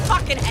 blow his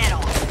fucking head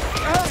off.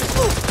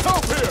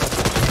 Help here!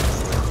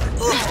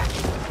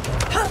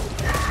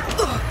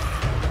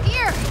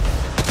 Here!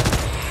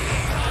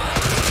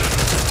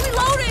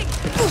 Reloading!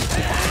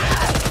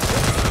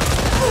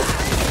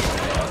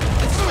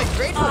 This is my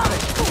great weapon.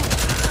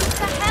 What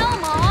the hell,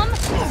 Mom?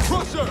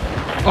 Crusher!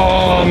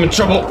 Oh, I'm in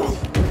trouble.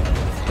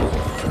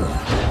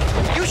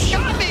 You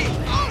shot me!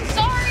 Oh,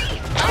 sorry!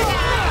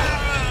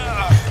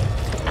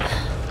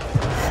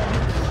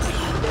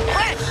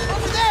 Brett,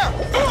 over there!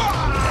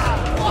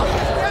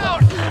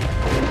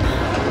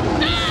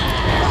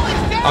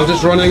 I'm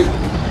just running.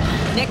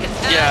 Nick and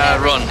time Yeah,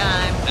 every run.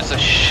 time. There's a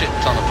shit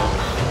ton of them.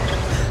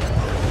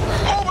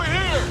 Over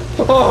here!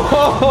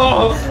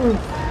 Oh,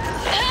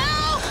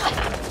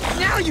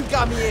 Now you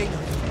got me angry!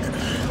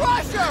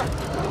 Crusher!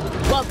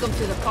 Welcome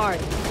to the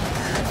party.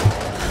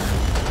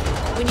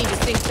 We need to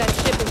sink that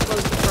ship and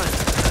close the front.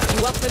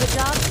 You up for the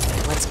job?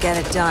 Let's get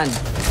it done.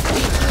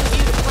 Need two of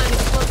you to plant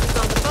explosives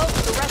on the boat.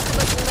 The rest of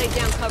us will lay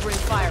down cover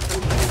and fire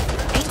from here.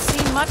 Ain't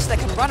seen much that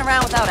can run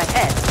around without a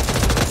head.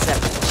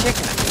 Except the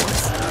chicken, of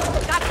course.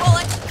 Got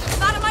bullets.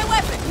 Not in my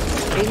weapon.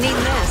 Be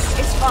needing this.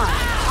 It's fine.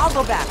 I'll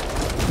go back.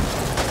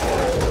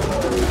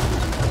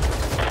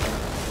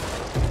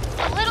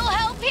 A little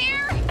help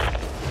here?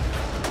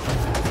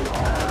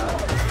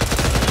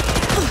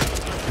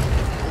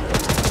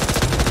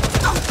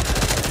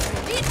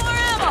 Need more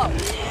ammo.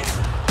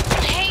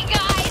 Hey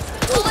guys,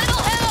 a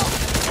little help!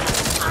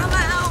 I'm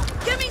out.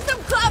 Give me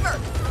some cover.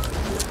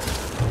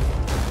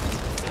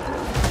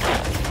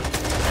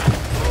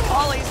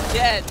 Ollie's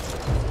dead.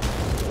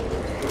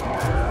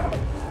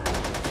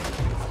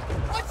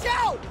 Watch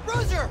out!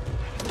 Bruiser!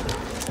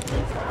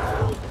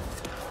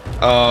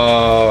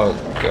 oh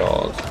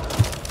god.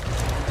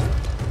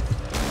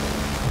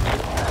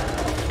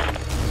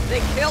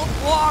 They killed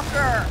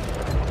Walker.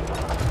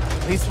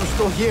 At least we're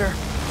still here.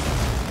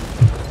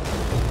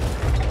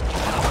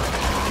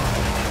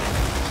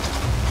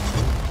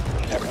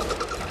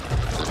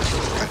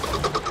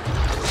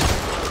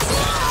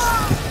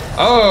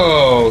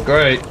 Oh,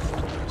 great.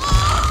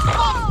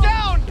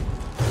 Down!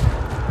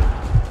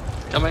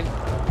 Coming.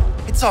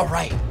 It's all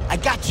right. I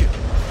got you.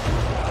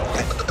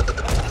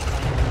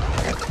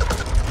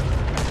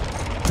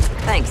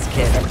 Thanks,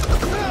 kid.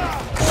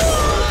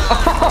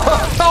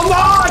 Come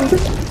on!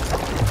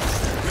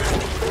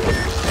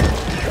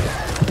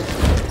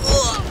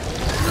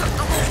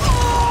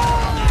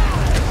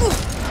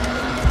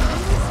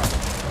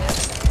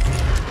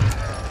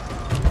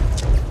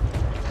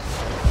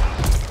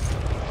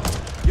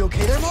 You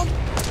okay there, Mom?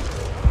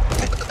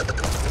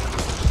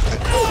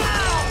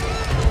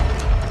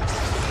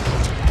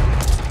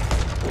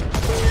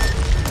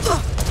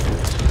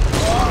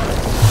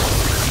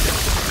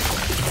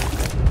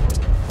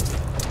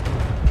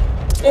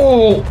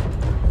 Oh!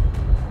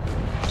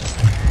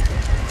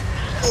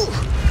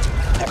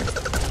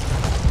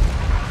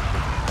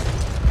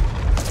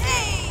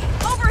 Hey,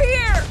 over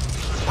here.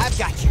 I've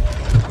got you.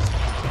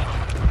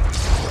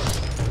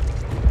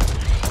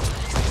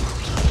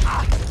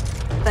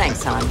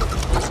 Thanks, hon.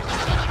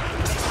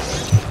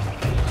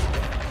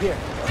 Here.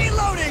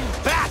 Reloading!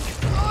 Back!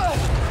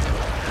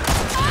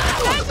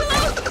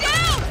 Angelo,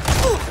 down!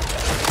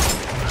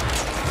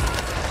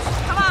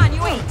 Come on,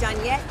 you ain't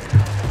done yet.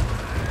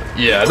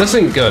 Yeah, this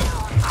ain't good.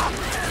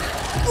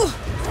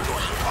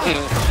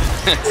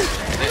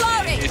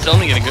 It's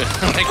only gonna go,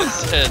 like I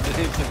said,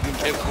 it's gonna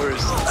get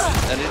worse.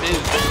 And it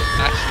is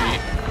actually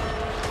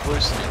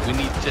worse. We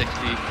need to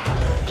actually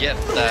get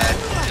that,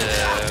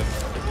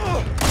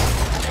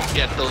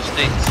 get those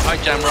things. Hi,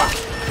 Jamrock.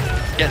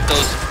 Get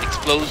those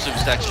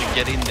explosives to actually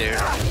get in there.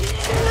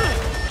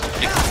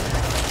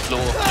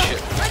 Blow up the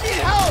ship. I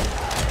need help!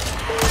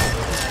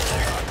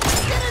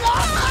 Get it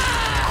off!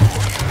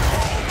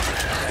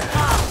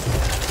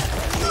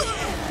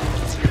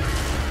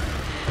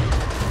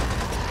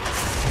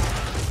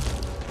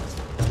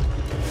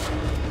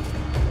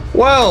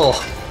 Well.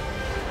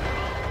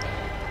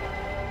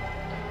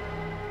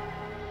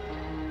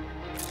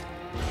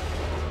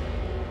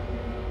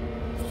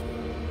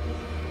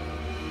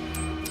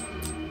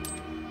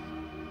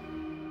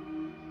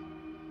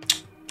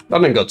 That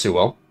didn't go too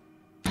well.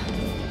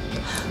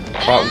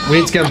 Right, we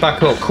need to get him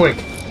back up, quick.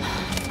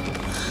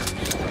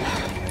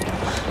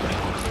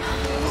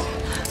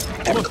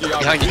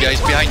 Behind you guys,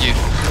 behind you.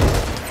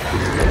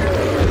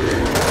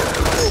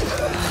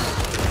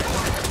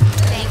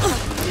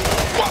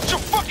 Watch your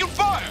fucking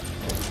fire!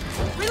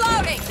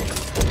 Reloading!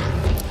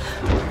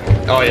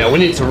 Oh yeah, we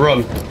need to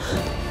run.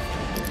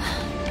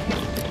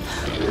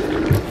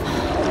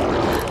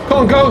 Come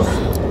on, Ghost!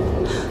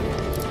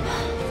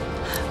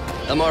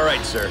 I'm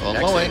alright, sir. On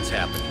my way. Accidents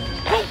happen.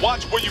 Well,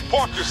 watch where you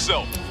park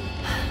yourself.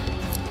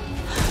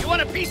 You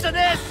want a piece of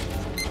this?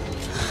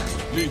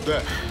 Need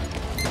that.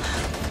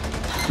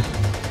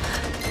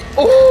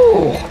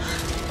 Oh!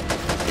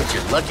 It's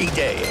your lucky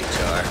day,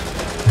 HR.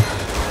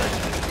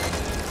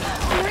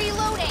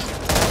 Reloading.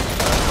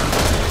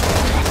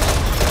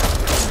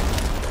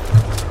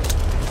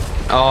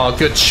 Oh,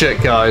 good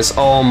shit, guys.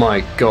 Oh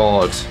my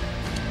god.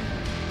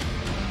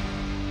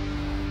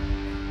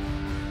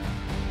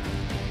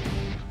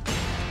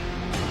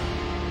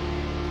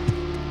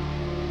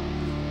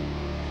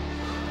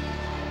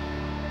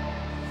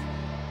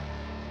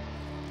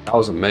 That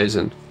was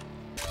amazing.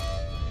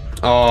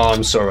 Oh,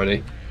 I'm so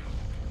ready.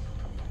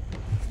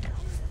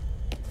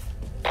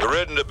 The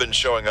Ridden have been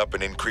showing up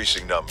in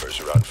increasing numbers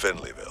around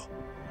Finleyville,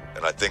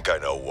 and I think I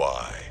know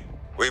why.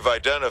 We've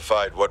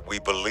identified what we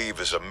believe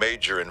is a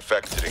major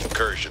infected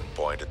incursion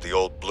point at the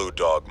old Blue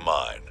Dog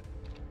mine.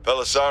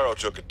 Pelissaro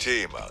took a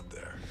team out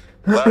there.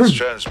 Last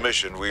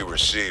transmission we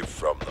received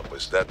from them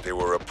was that they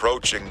were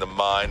approaching the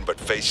mine but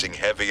facing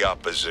heavy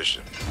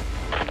opposition.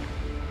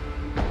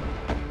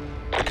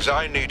 Because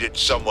I needed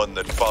someone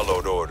that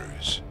followed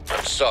orders.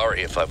 I'm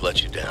sorry if I've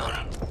let you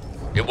down.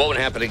 It won't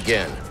happen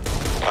again.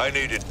 I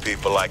needed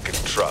people I could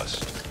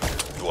trust.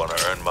 You want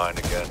to earn mine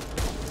again?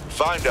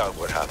 Find out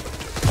what happened to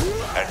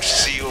them and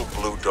seal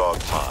Blue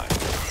Dog mine.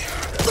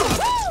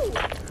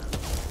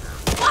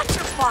 Watch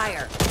your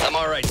fire! I'm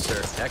all right,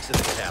 sir.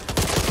 Accident happened.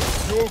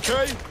 You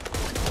okay?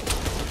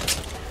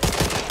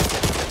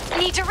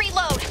 Need to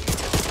reload.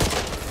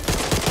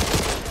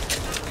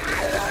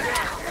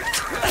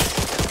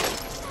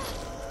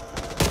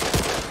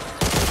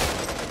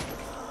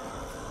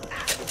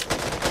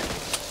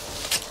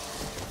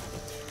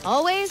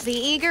 Always the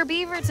eager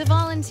beaver to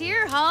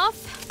volunteer, Hoff.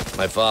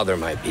 My father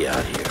might be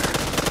out here.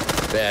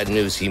 Bad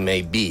news he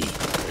may be,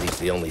 but he's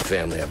the only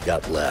family I've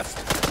got left.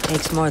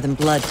 Takes more than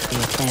blood to be a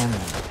family.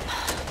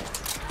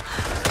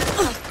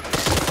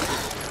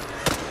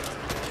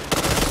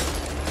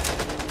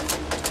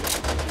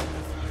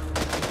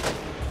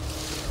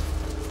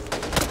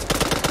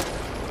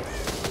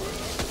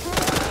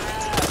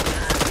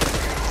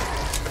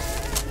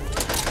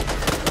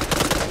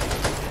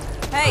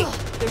 Hey,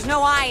 there's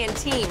no I in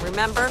team,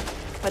 remember?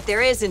 But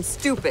there is in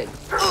stupid.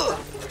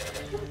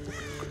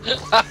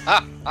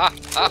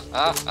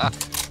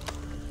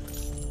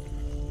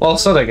 Well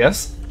said, I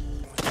guess.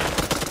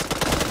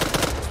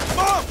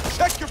 Mom,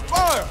 check your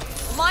fire!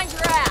 Mind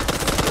your ass!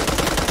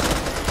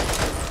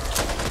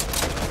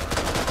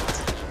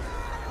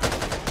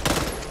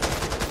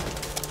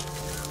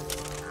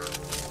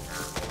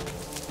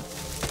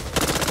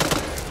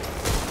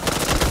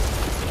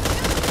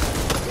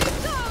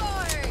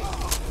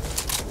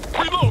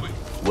 Reloading!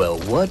 Well,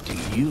 what do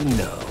you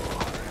know?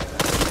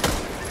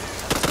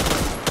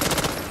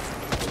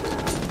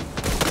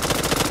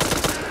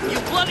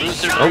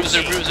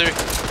 Bruiser.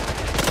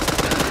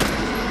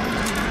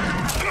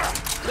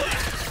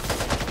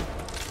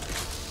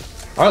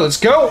 All right, let's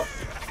go.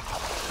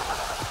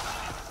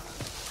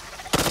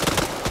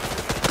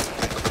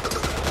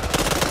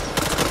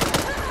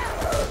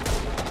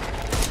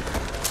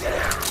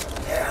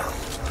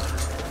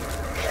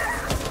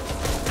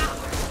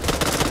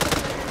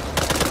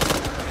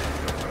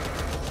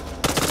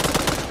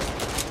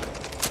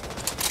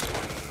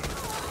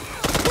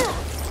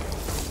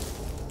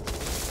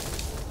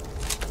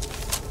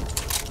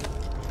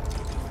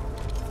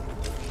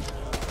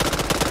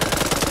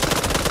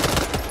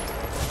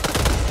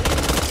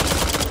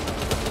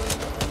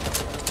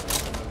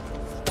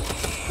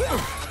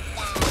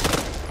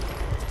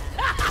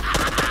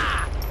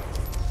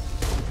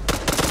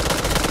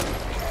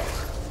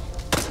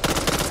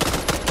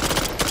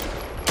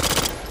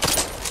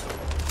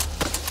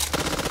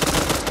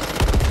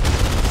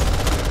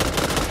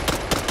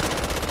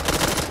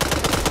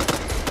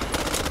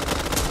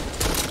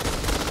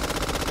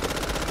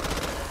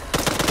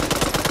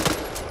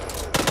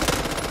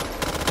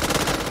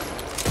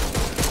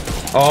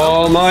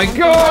 Oh my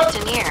god!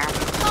 Engineer.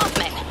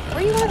 Hoffman,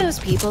 were you one of those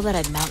people that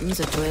had mountains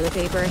of toilet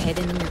paper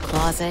hidden in your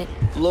closet?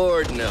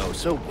 Lord, no.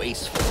 So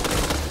wasteful.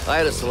 I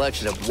had a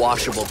selection of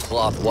washable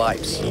cloth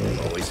wipes.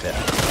 Always have.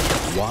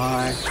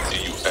 Why do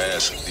you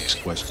ask these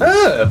questions?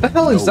 What the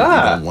hell is No,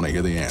 that? I don't want to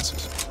hear the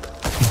answers.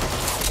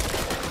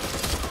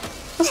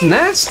 That's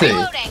nasty.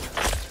 Reloading.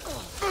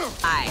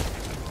 Aye.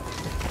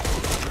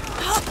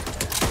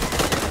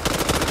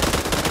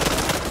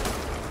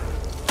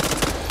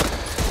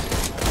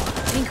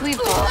 I think we've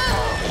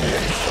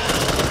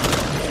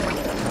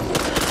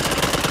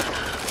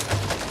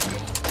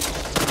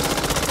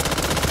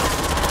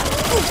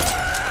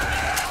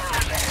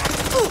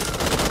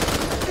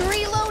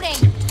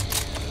reloading.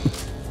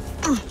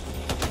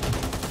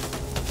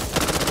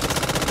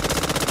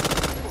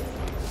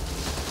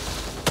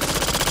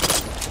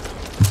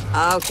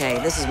 Okay,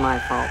 this is my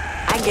fault.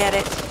 I get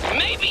it.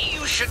 Maybe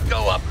you should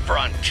go up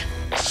front.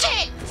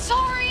 Shit,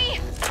 sorry.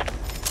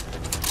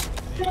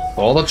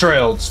 Follow the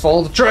trail. Just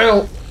follow the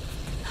trail.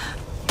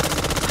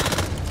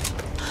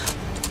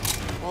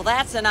 Well,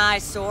 that's an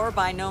eyesore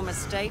by no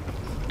mistake.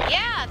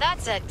 Yeah,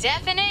 that's a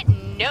definite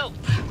nope.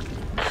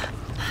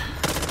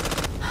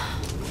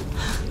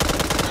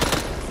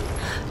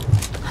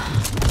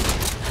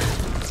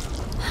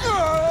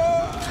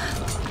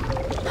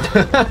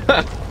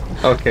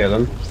 Okay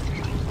then.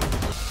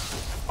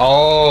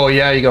 Oh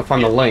yeah, you gotta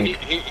find the link.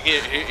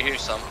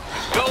 Here's some.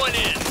 Going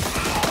in.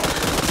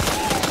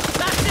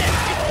 That's it!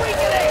 It's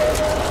weakening!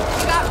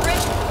 You got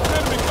Rich?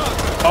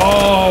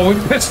 Oh, we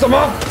pissed them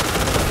off!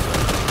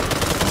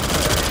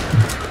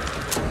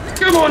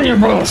 Come on, you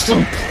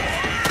bastard!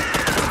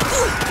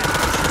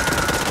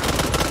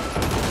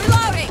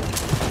 Reloading!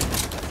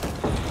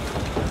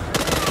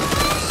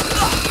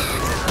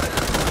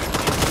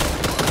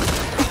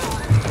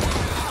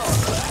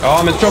 Oh,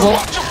 I'm in trouble.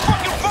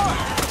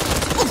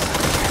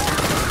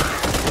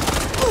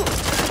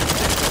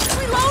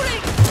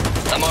 Reloading!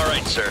 I'm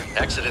alright, sir.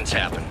 Accidents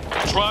happen.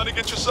 Trying to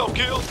get yourself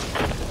killed?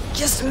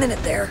 Just a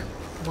minute there.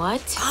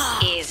 What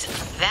is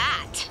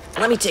that?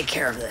 Let me take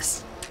care of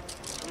this.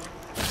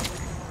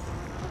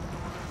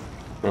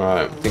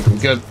 Alright, I think I'm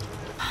good.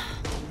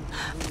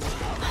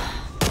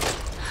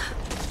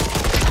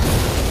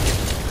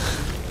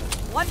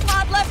 One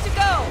pod left to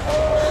go.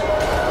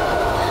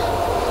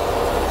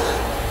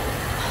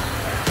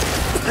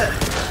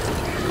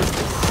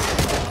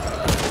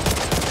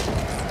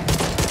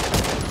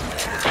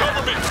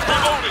 Cover me!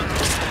 Reloading!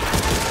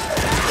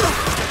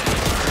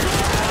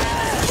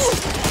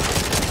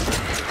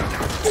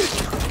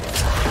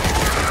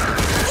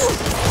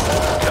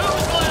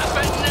 Who's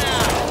laughing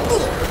now?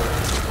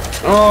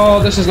 Oh,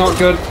 this is not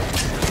good.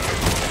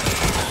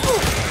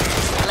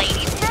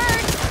 Ladies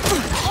first.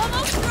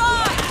 Almost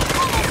dry!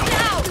 Almost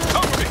out!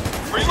 Cover me!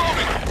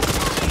 Reloading!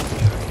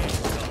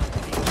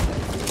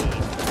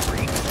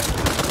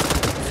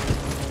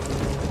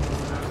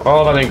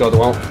 Oh, that ain't go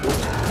well.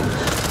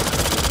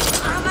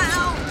 I'm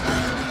out!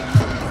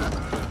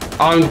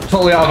 I'm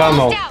totally out of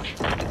ammo. Almost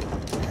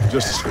out.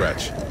 Just a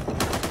scratch.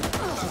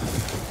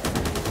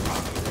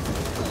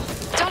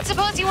 Don't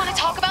suppose you want to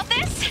talk about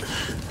this?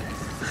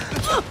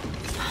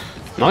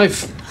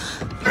 Knife.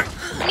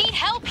 Need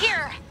help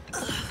here.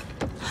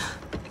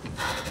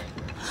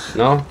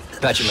 No?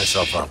 Patching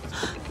myself up.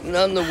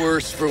 None the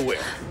worse for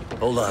wear.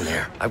 Hold on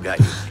there. I've got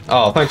you.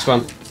 Oh, thanks,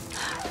 man.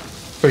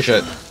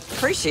 Appreciate it.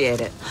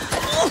 Appreciate it.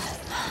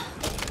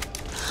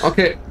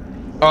 Okay.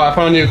 Oh, I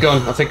found a new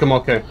gun. I think I'm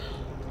okay.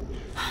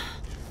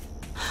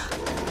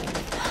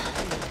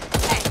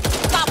 Hey,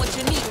 got what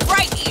you need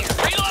right here.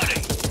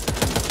 Reloading.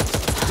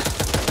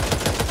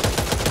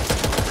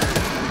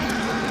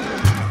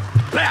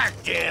 Back,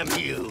 damn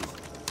you!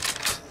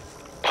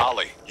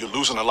 Holly, you're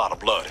losing a lot of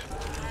blood.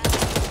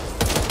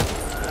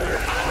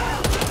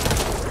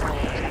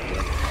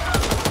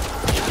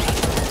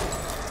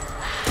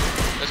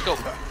 Let's go.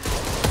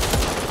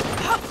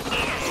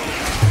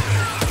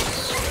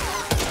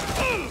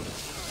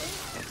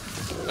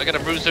 I got a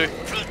bruiser.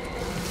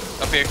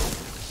 Up here.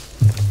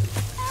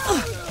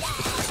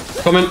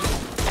 Coming.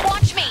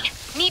 Watch me.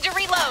 Need to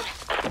reload.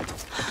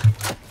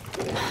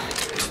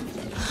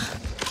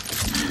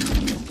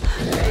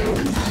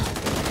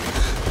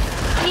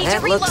 Need to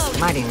That reload. looks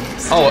mighty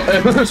nice. Oh,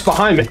 it's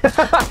behind me.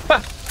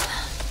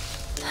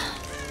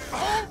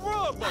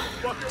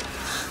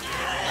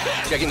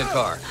 Checking the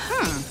car.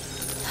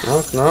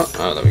 No, no.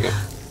 Oh, there we go.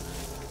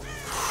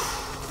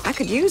 I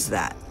could use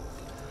that.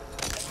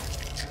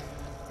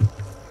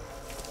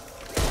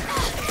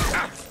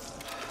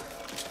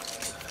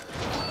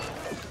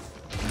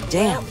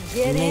 Damn,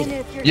 you made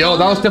it. Yo,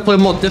 that was definitely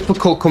more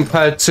difficult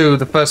compared to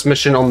the first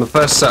mission on the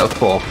first set of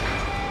 4.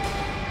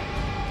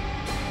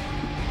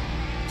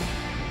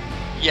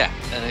 Yeah,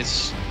 and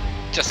it's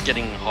just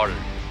getting harder.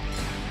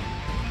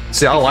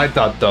 See, I like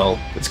that though.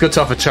 It's good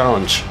to have a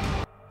challenge.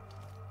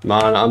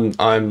 Man,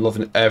 I'm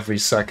loving every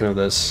second of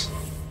this.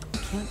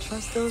 Can't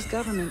trust those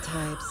government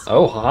types.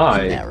 Oh,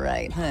 hi. Isn't that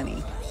right,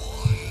 honey?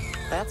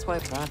 That's why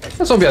profits.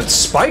 That zombie had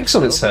spikes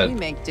on its We head.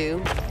 make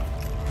do.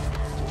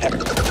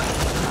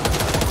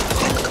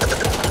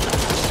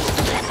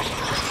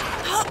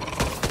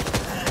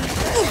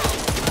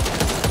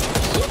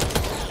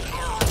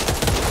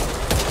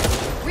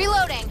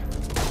 Reloading.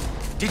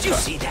 Did you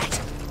see that?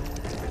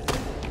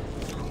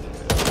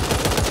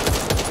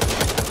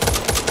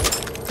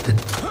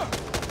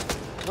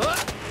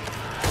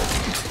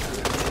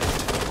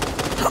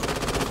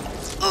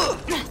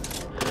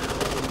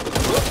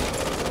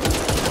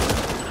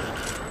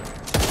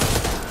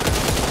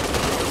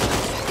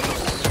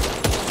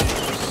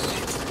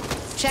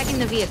 Checking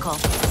the vehicle.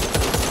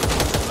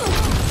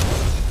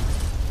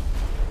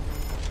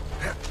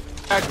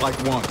 Act like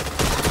one.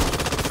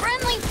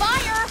 Friendly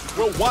fire.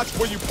 Well, watch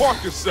where you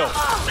park yourself.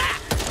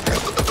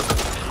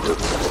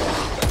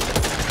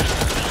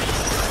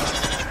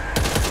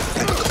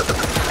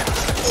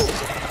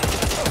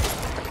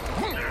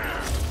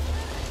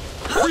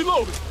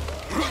 Reloading.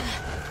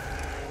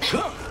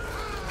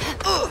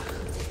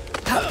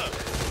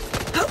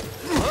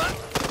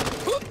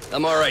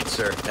 I'm alright,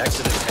 sir.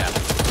 Accidents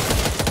happen.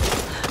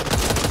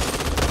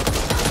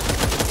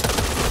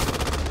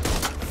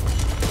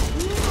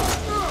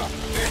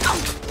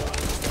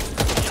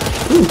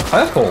 Ooh,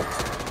 purple.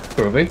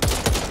 Groovy.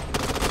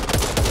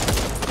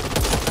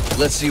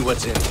 Let's see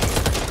what's in here.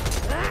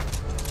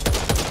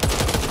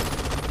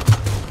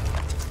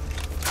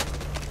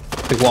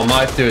 think what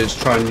I might do is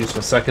try and use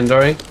my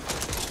secondary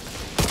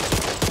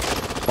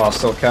while I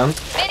still can.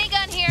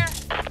 Minigun here.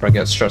 Before it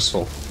gets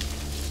stressful.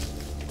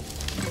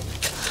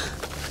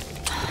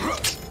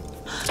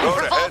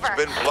 Road ahead's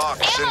been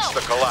blocked since the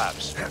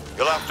collapse.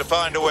 You'll have to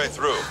find a way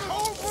through.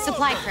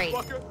 Supply crate.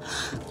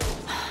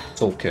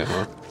 It's okay,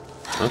 huh?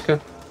 Okay.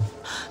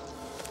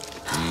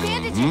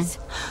 Bandages.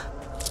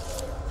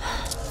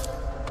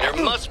 There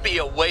must be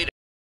a way to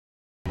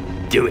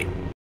do it.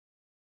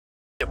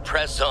 To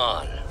press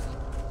on.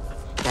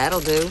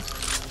 That'll do.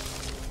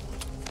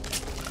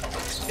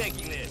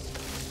 Taking this.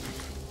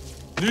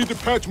 Need to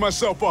patch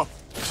myself up.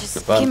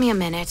 Just give me a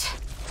minute.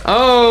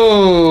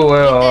 Oh,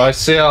 well, I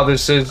see how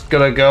this is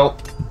gonna go.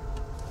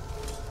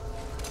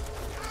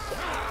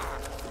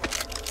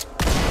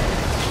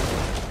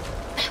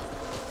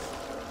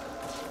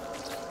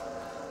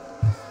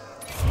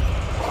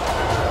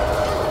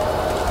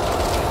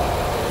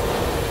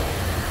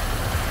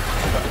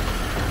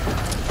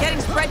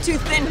 Getting spread too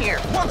thin here.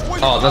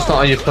 Oh, that's not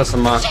how you place a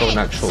mark on an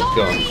actual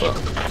gun, but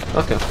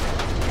okay.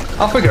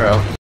 I'll figure it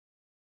out.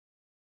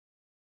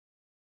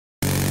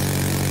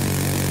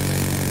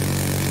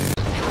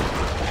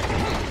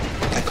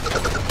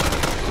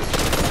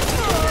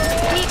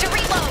 Need to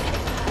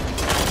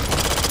reload.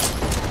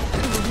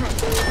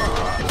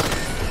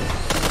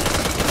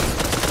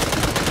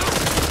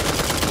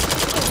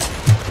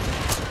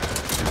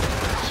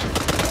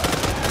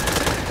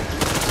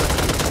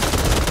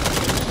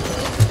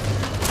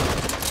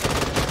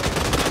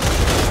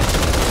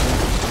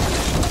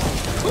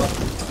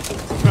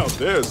 Now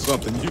there's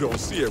something you don't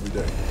see every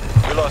day.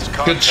 We lost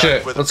contact Good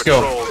shit. with Let's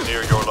patrol go.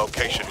 near your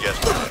location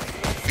yesterday.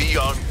 Be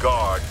on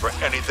guard for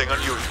anything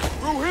unusual.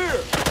 Through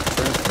here.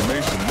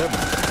 Transformation never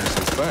happens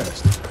so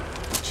fast.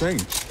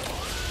 Change.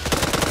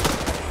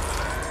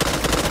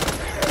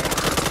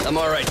 I'm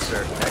all right,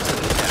 sir.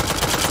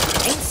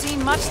 Excellent. Ain't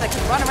seen much that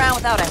can run around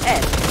without a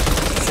head.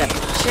 Except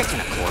for chicken,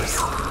 of course.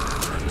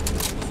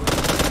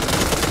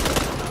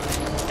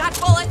 Got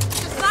bullet.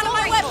 Just not on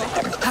my weapon.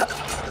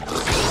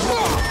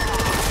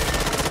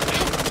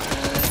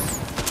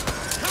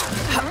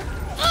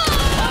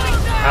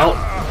 Out.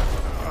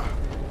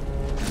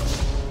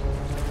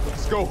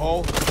 Let's go,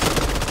 Hall.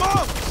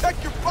 Mom, check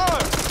your fire.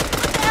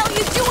 What the hell are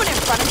you doing in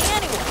front of me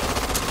anyway?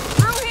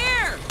 Through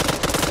here.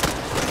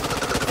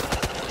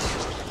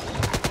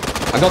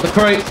 I got the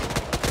crate.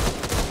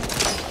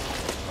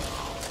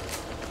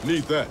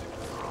 Need that.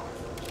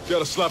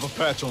 Gotta slap a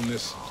patch on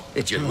this.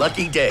 It's your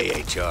lucky day,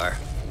 HR.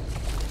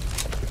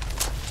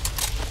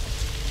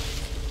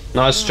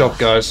 Nice job,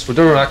 guys.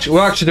 We're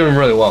actually doing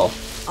really well.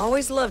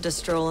 Always loved a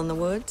stroll in the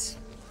woods.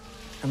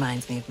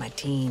 Reminds me of my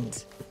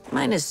teens.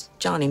 Minus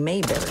Johnny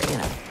Mayberry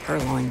and a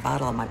purloin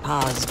bottle of my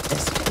pa's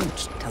best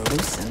hooch to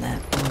loosen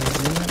that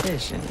boy's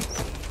inhibition.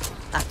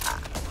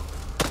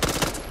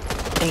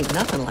 Ain't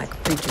nothing like a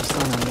preacher's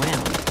son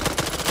unwound.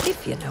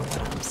 If you know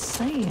what I'm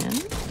saying.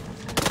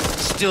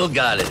 Still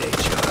got it,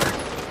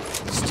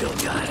 HR. Still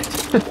got it.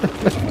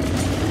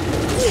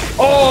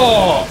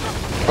 Oh!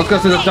 I've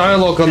got the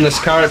dialogue on this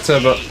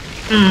character, but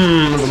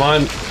never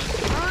mind.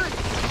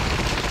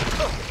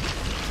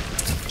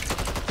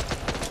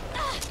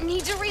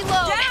 Need to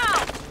reload.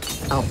 Down!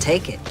 I'll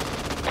take it.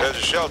 There's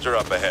a shelter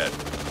up ahead.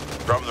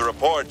 From the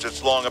reports,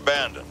 it's long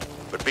abandoned.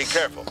 But be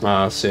careful.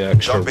 Ah, I see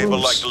extra Some people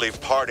rooms. like to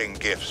leave parting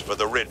gifts for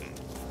the ridden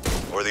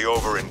or the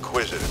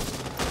over-inquisitive.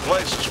 The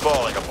place is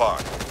falling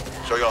apart,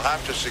 so you'll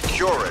have to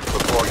secure it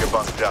before you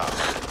bunk down.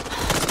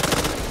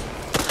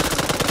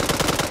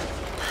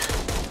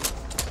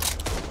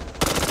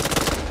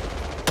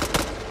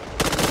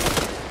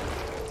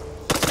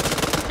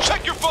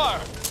 Check your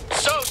fire.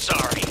 So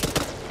sorry.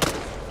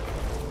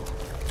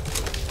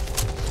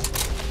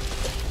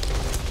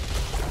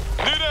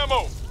 Need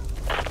ammo.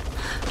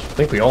 I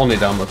think we all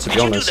need ammo, to be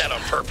Did you do honest. that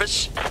on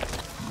purpose?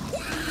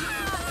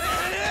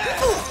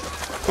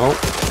 Oh.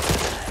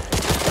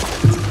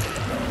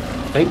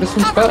 I think this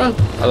one's better?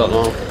 I don't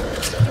know.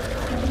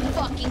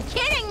 Fucking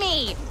kidding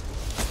me.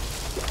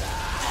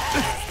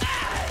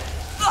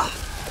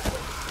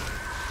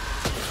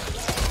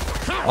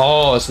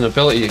 Oh, it's an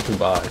ability you can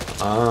buy.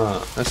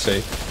 Ah, I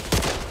see.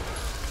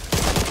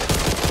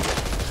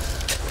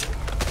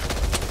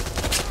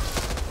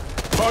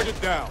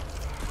 Target down.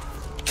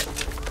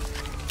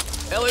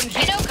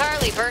 LMG. You know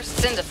Carly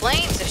bursts into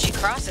flames if she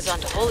crosses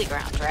onto holy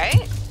ground,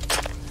 right?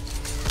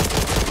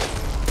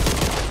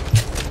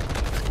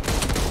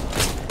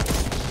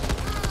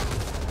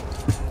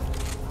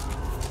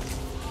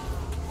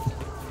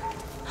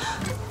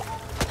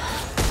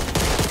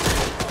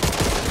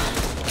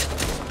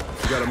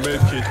 Got a med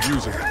kit,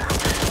 use it.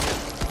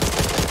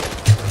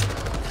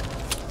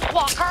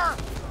 Walker!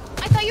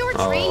 I thought you were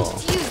trained Oh.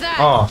 to use that.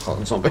 Oh, I thought it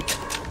was zombie.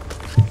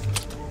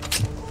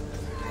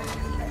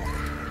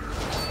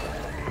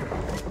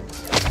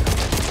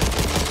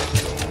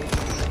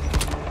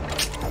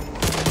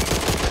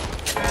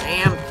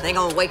 Damn thing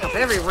will wake up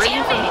every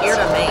ring from ear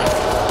to main.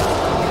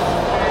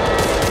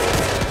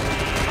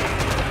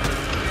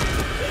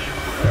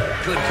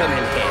 Could come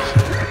in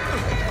handy.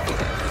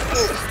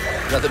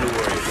 Nothing to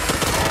worry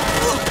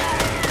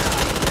about.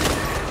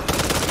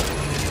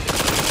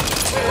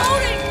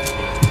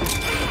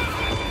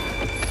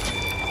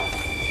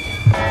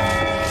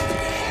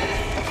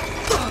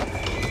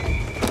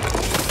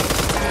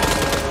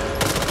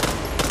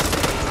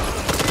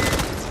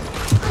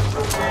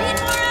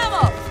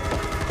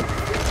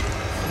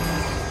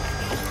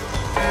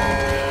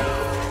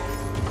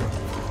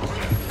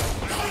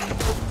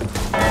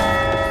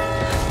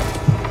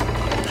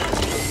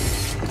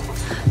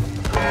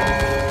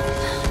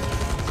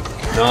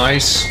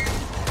 Nice.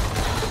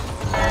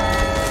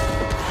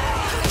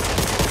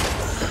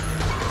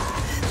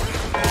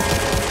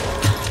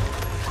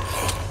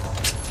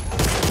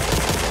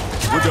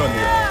 We're done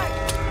here.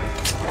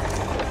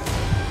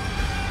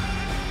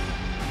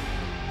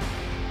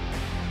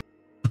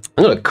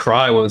 I'm gonna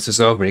cry once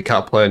it's over and you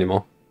can't play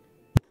anymore.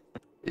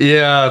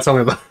 Yeah, tell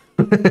me about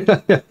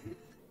it.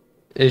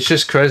 It's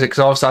just crazy because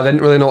obviously I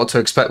didn't really know what to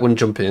expect when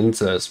jumping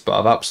into this, but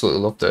I've absolutely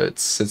loved it.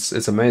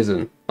 It's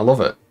amazing. I love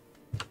it.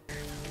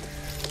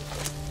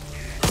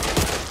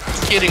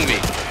 It's kidding me.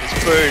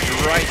 It's bird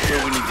right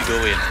where we need to go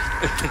in.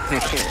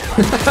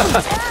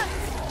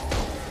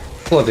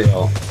 Bloody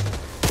hell.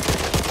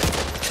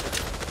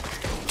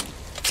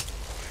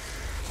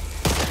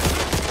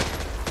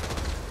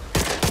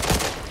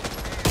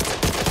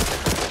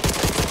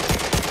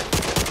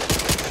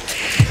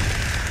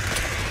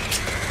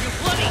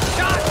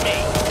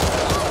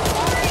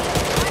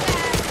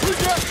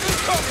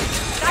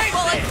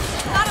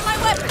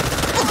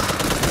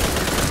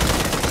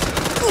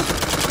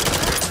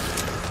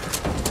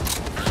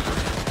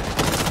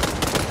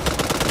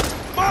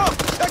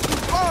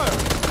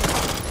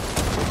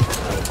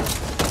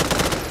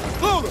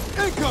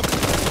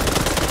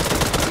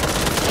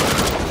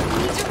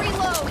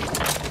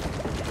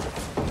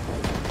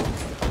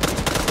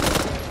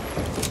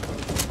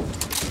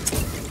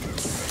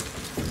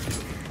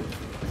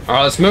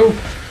 Alright, let's move.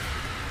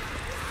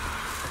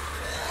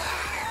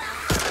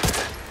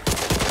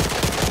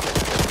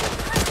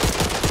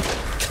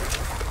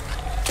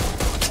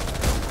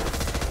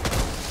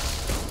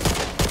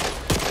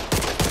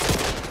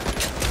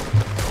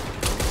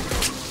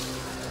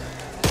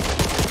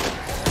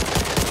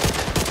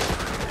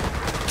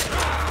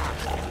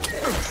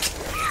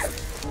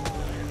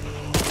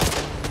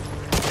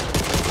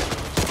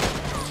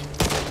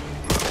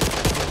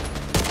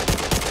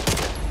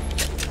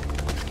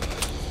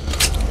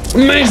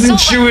 Amazing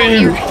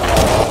chewing!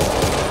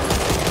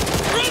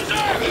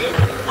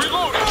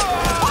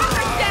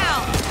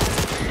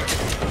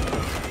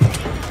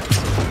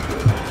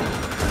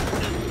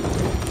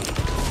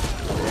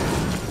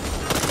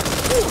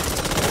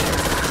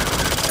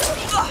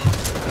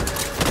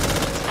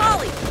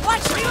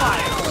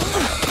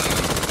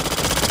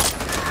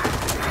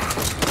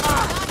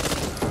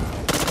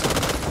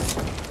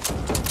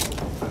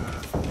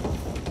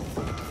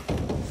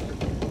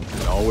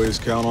 Can always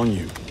count on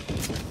you.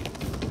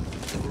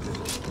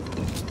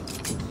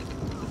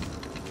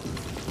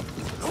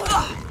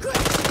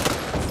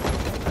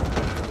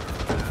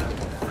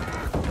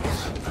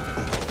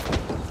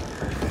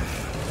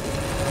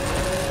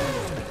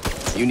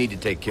 You need to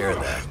take care of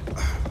that.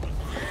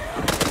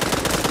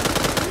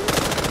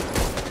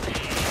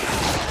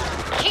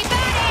 Keep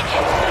at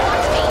it!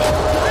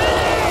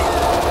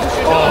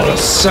 Oh, the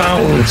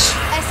sounds!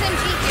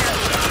 SMG here.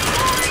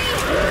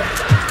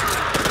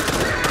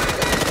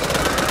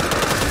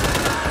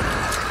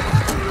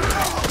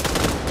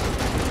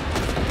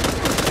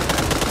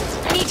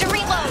 I need to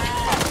reload.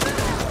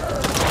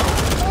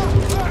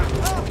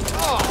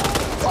 Oh,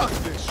 fuck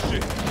this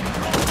shit.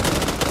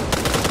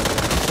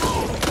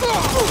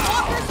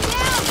 Walker's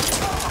down!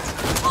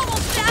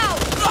 Almost out!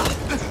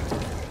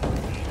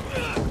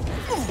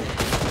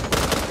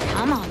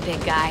 Come on,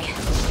 big guy.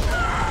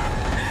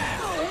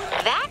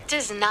 That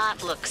does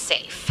not look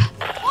safe.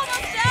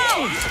 Almost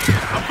out!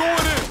 I'm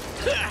going in.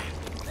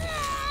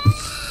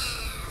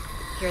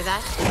 Hear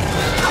that?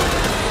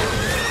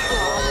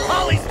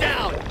 Holly's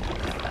down!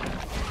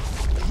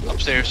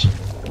 Upstairs.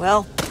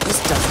 Well, this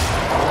doesn't.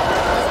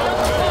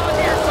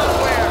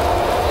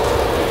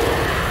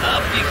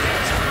 Up you go.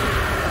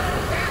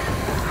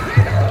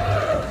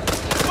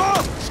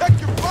 Mom, check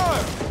your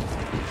fire.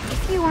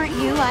 If you weren't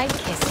you, I'd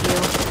kiss you.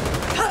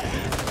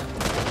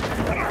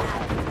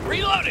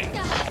 Reloading!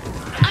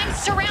 I'm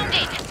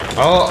surrounded!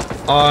 Oh,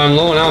 I'm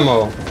low on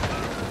ammo.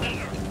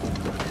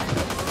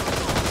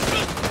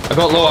 I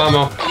got low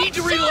ammo. I need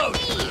to reload!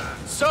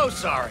 So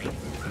sorry.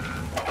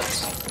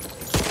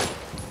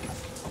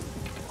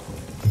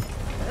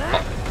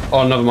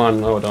 Oh, never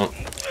mind. No, I don't.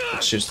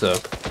 It's just the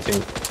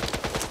thing.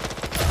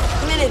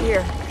 Minute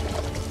here.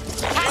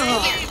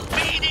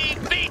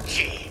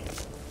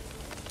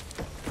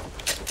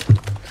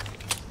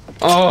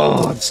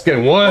 Oh, it's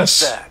getting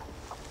worse.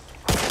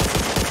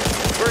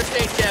 First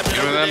aid cabinet.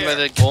 You remember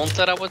the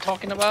gauntlet I was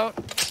talking about?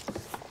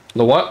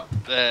 The what?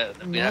 The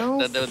No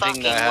thing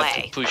fucking that I had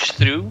way. to push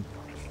through?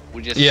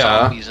 With just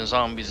Yeah. zombies and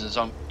zombies and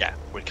zombies. Yeah,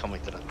 we're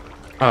coming to that.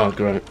 Oh,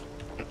 great.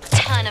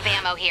 Ton of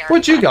ammo here.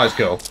 Where'd you guys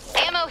go?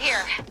 Ammo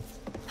here.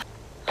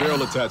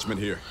 Barrel attachment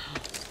here.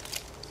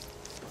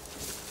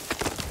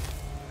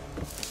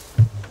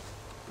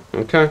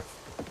 Okay.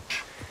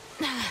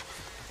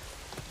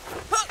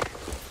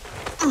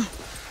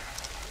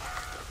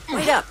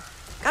 Wait up.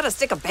 Gotta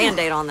stick a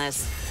band-aid on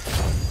this.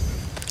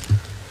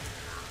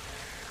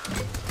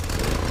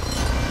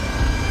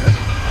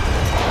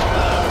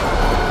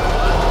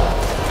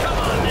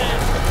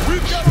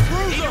 We've got a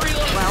bruiser.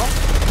 Well,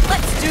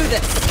 let's do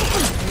this.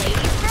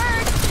 Ladies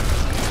first.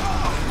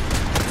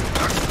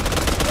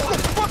 What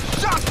the fuck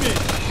shot me?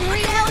 What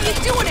the hell are you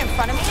doing in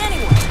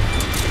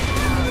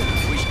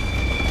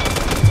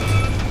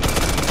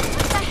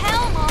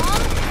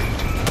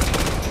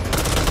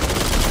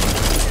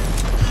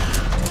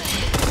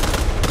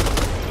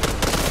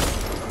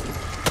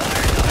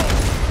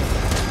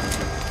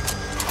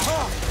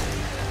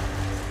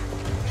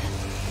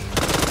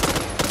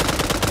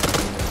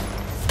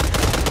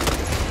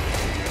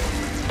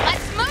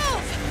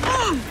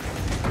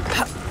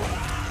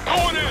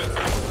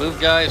Move,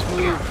 guys,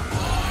 move.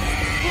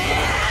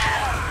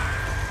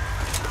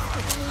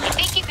 You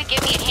think you could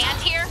give me a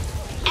hand here?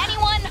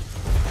 Anyone?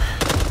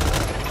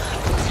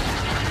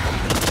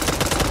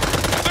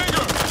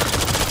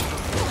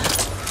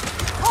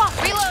 Oh,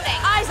 reloading.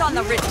 Eyes on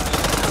the ridge.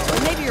 Or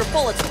maybe your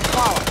bullets will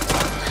follow.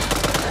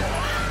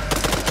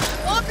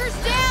 Walker's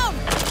down!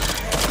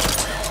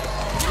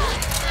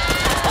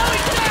 Oh,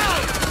 he's down!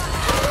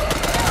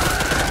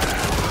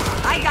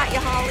 I got you,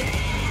 Holly.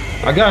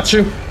 I got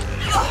you.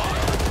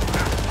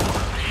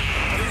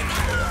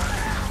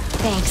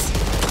 Thanks.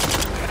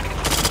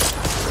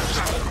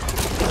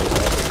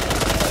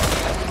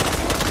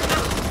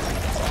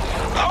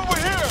 Over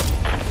here!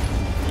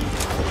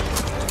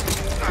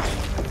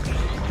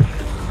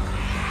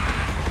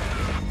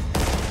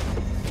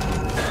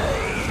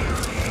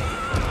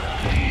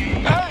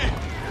 Hey!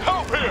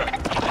 Help here!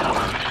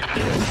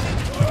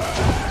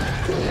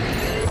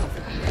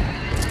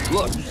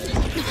 Look,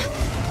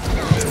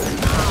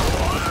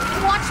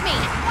 Watch me.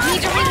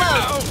 Need to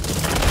reload.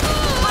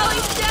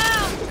 Holly's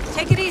down!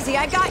 Take it easy,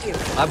 I got you.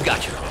 I've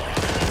got you.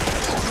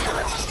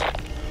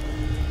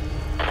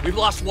 We've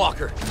lost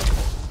Walker.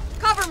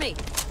 Cover me.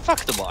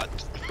 Fuck the bot.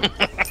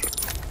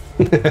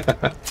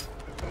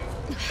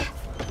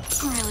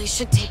 I really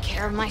should take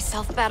care of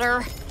myself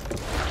better.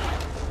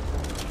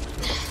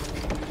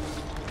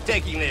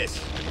 Taking this.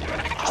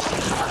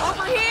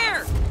 Over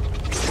here!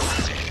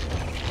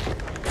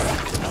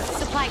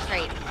 Supply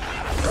crate.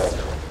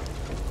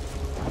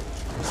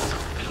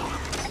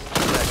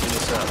 Backing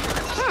this up.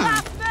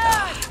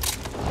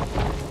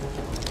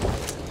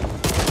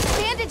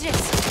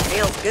 Bandages.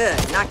 Feels good,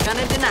 not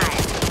gonna deny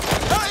it.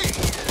 Hey!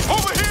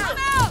 Over here! I'm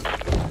out!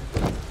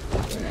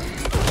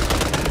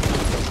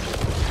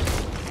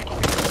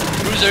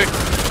 Cruiser.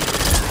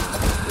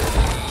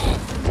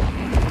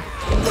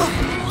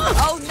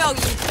 Oh, no,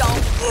 you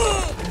don't.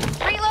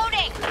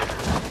 Reloading.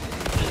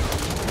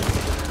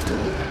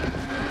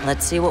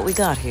 Let's see what we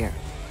got here.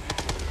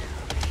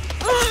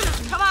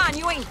 Come on,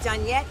 you ain't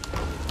done yet.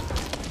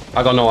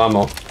 I got no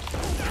ammo.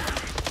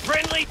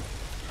 Friendly.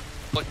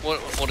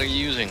 What are you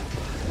using?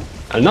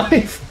 A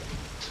knife.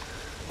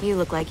 You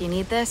look like you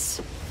need this.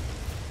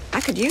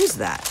 I could use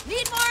that.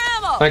 Need more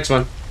ammo! Thanks,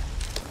 man.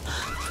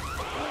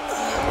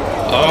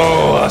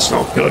 Oh, that's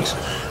not good.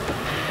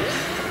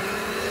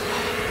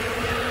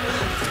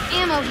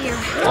 Ammo here.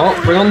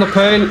 Oh, bring on the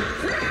pain.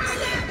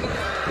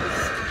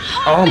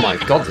 Oh my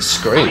god, the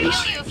screams.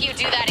 I'll kill you if you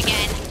do that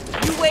again.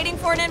 You waiting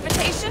for an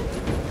invitation?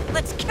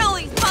 Let's kill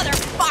these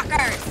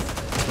motherfuckers!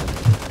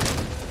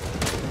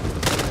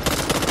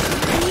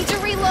 I need to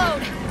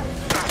reload.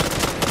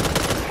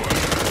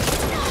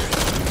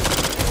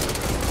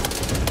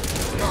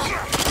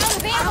 Out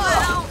of ammo.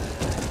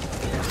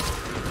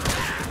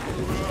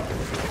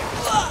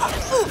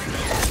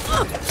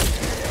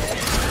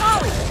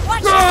 Holly,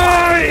 watch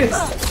Die!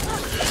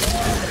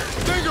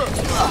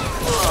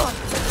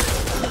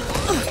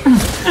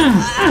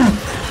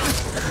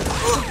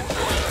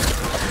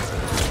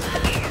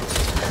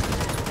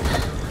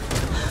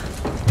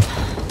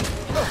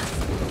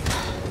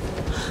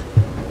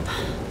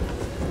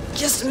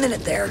 Just a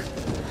minute there.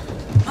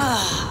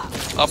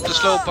 Up the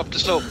slope, up the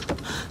slope.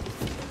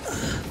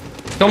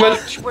 Come on.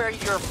 Where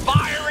you're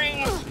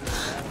firing.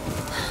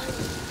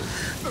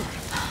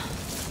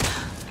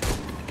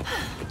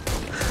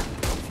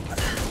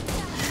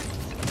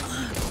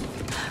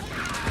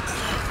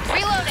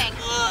 Reloading.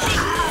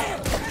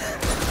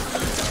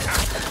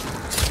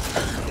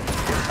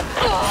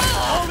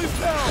 Hold him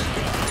down!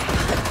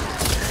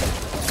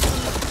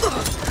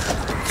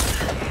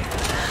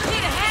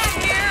 Need a hand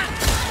here!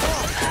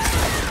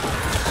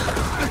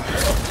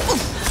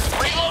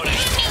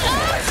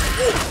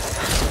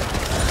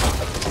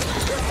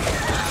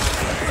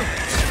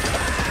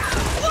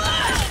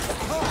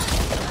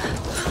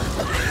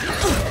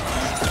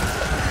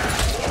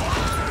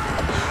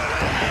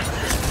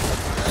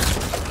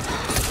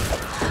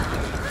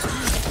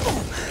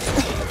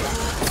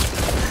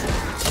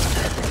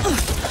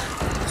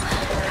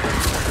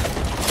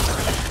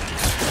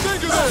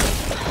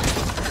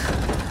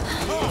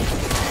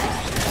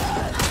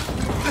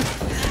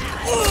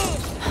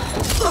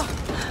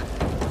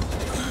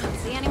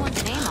 See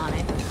anyone's name on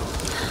it?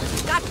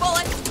 Got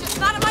bullets, just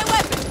not in my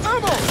weapon!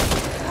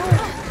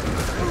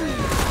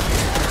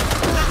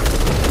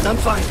 I'm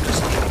fine,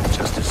 Christy.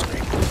 Justice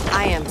League.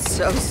 I am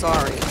so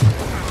sorry.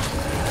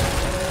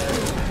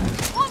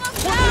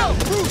 Almost down!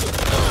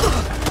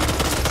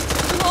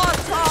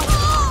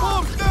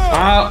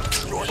 Ah!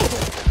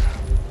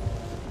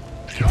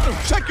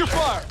 Check your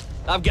fire!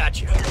 I've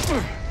got you.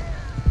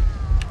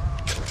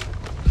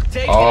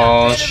 Taking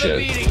Oh, a bit shit. of a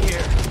beating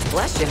here.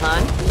 Bless you,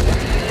 hon.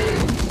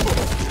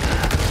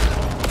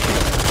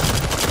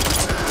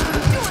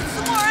 Doing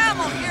some more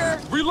ammo here!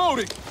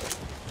 Reloading!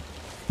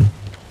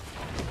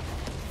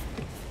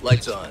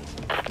 Lights on.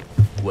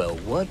 Well,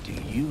 what do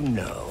you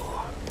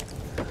know?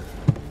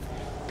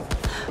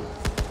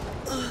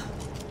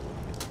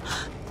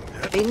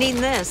 Be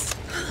needing this.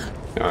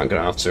 Yeah, I'm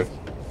gonna have to.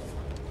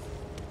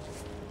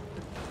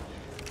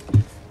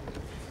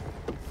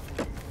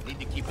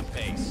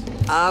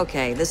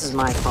 Okay, this is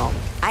my fault.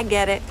 I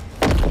get it.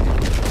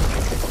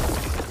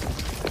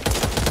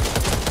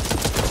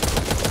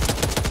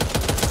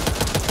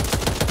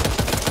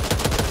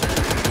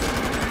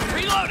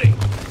 Reloading!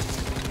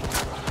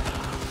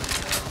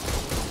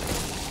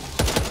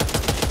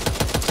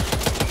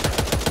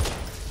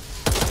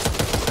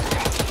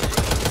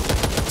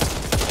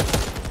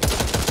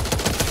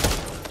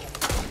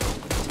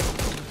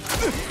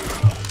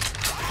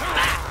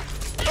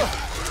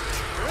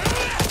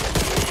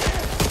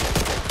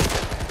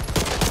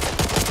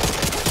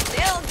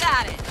 Still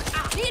got it.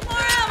 Need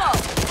more ammo.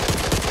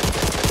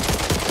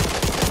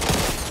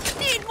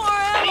 Need more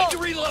ammo. Need to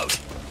reload.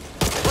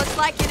 Looks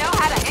like you know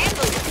how to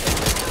handle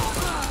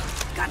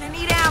yourself. Gonna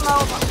need ammo.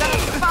 I'm gonna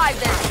survive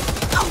this.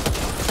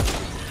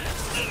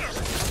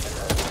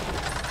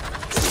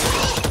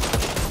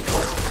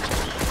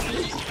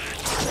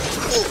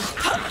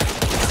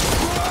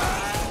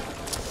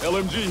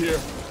 LMG here.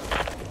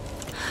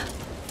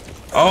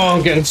 Oh,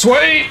 I'm getting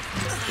sweaty.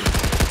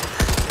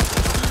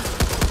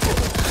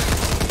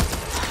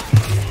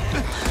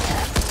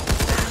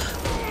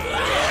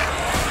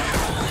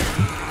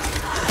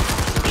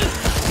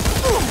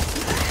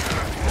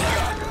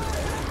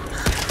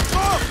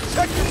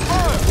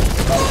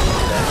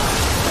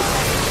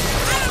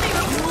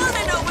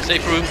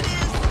 Safe room.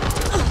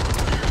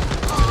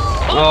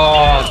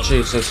 Oh,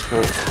 Jesus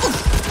Christ.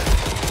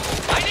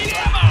 I need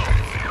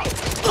ammo!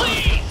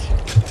 Please!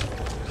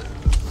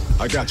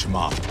 I got you,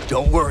 Mom.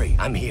 Don't worry,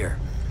 I'm here.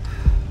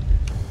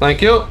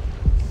 Thank you.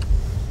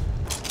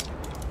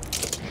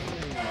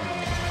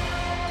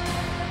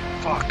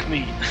 Fuck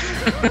me.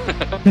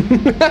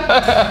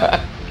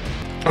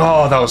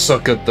 Oh, that was so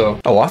good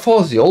though. Oh, I thought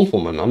it was the old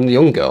woman. I'm the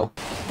young girl.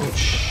 Oh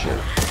shit.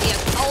 Be a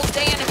cold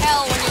day in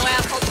hell when you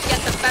assholes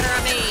get the better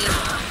of me.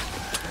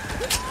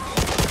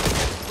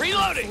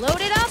 Reloading!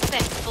 Load it up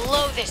and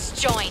blow this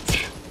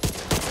joint.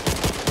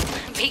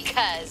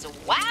 Because,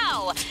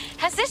 wow,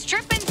 has this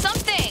trip been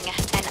something?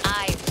 And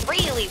I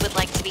really would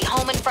like to be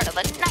home in front of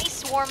a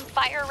nice warm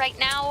fire right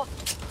now.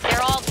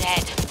 They're all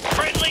dead.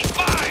 Friendly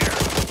fire!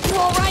 You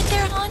all right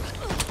there, hon?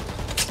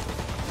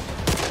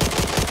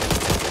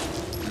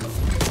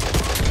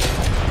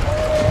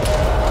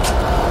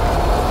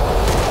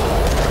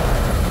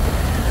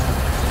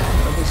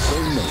 Never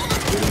say never.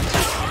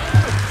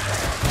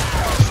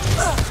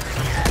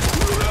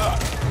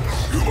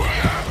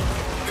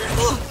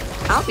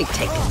 I'll be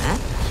taking that.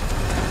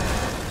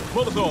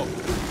 Molotov.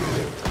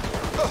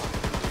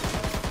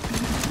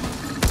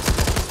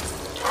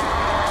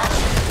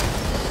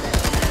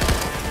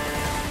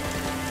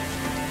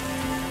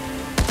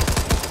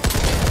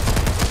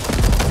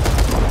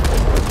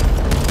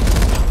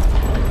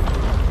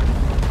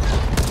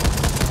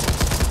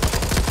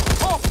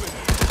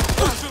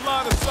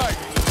 Line of sight.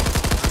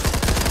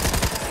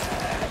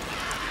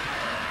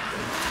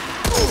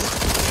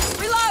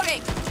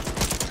 Reloading!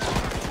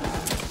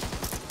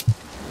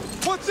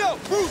 Watch out,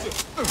 Bruiser!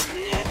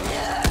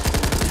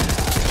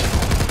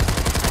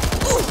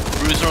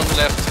 Bruiser on the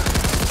left.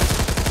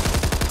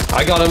 I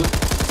got him.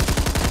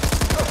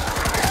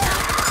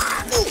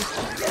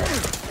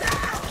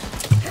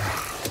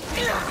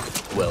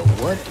 Well,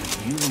 what do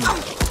you know?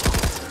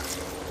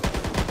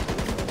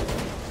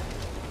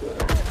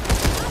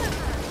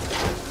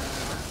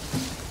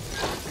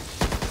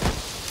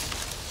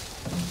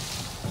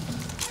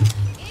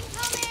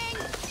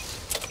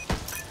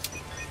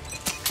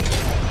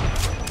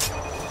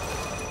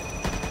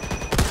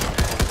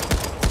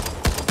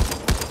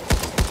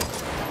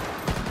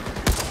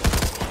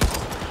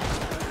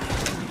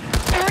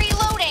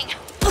 Reloading!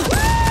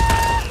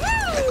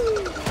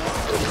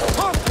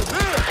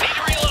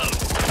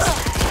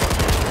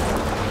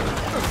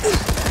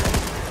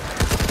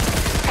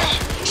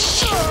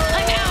 Shit,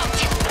 I'm out!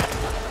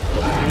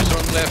 Bruiser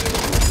on the left.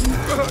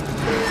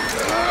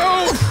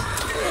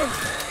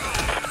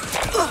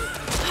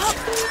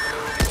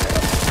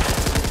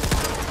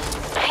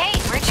 Hey,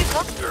 where'd you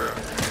go?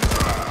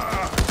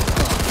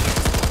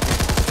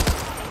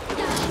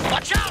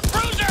 Watch out,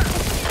 Bruiser!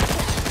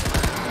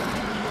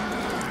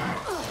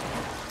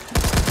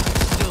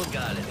 Still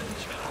got it,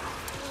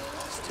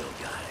 Still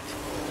got it.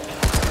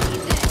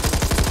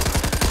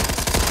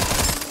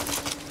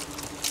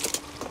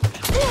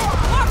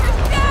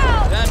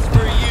 That's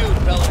for you,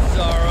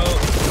 Pelizaro.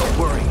 Don't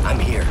worry, I'm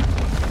here.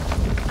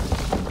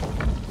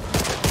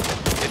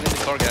 Get in the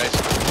car, guys.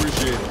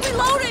 Appreciate it.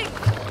 Reloading!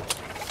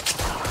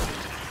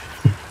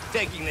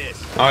 Taking this.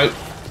 Alright.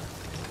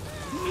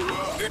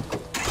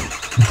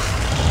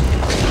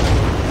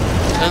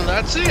 And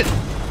that's it.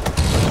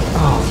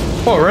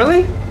 Oh,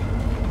 really?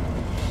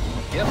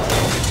 Yep.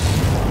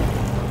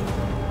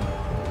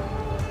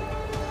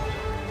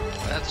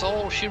 That's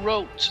all she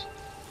wrote.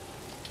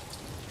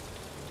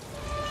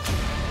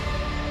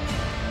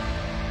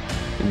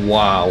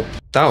 Wow.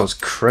 That was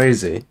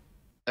crazy.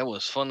 That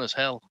was fun as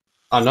hell.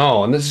 I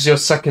know, and this is your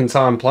second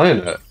time playing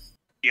it.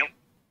 Yep.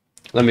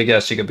 Let me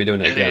guess, you could be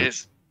doing it It again.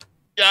 is.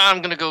 Yeah,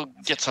 I'm gonna go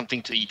get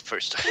something to eat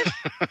first.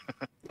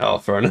 Oh,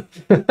 fair enough.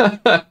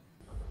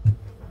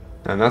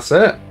 And that's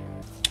it.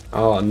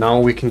 Oh, now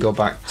we can go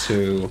back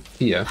to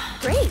here.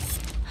 Great.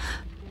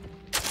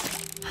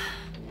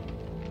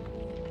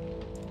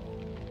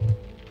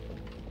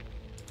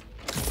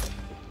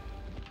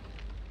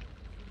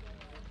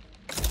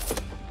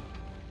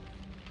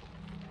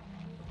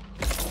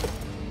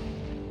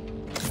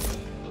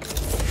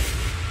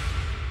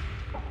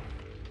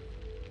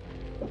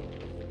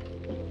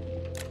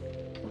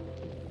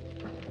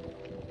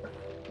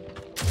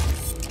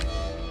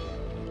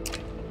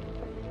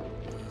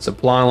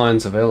 Supply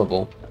lines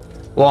available.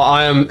 Well,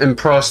 I am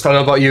impressed. I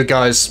don't know about you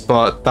guys,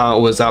 but that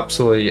was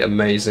absolutely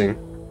amazing.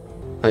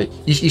 Like,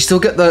 you still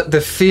get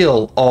the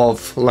feel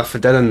of Left 4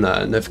 Dead in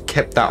there, and they've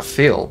kept that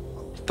feel.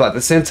 But at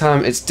the same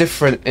time, it's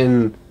different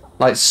in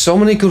like so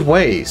many good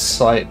ways.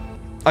 Like,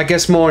 I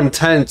guess more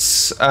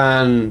intense,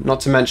 and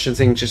not to mention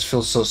things just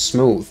feel so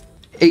smooth.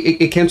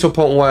 It came to a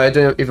point where it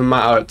didn't even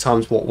matter at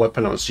times what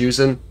weapon I was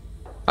using.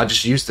 I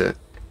just used it.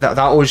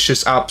 That was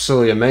just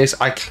absolutely amazing.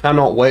 I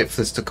cannot wait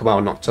for this to come out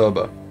in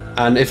October.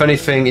 And if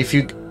anything, if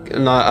you,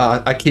 and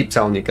I keep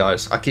telling you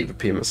guys, I keep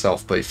repeating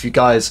myself, but if you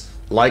guys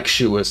like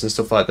shooters and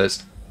stuff like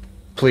this,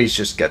 please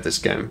just get this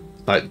game.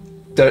 Like,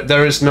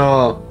 there is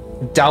no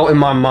doubt in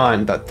my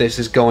mind that this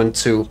is going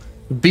to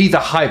be the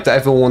hype that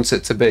everyone wants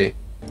it to be.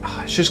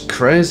 It's just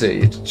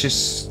crazy. It's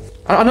just,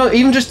 I don't know,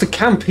 even just the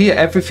camp here,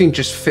 everything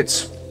just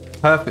fits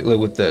perfectly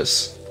with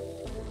this.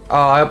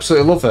 I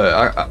absolutely love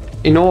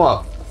it. You know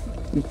what?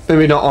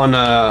 Maybe not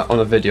on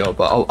a video,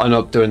 but I'll end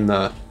up doing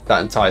that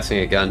entire thing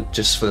again,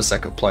 just for the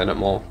sake of playing it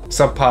more.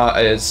 Sad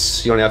part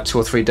is you only have 2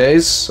 or 3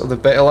 days of the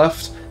beta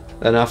left.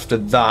 Then after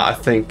that, I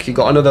think you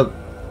got another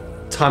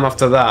time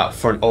after that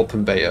for an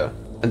open beta,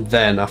 and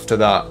then after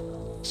that,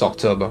 it's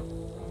October.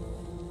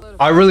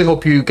 I really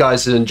hope you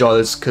guys did enjoy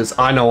this, because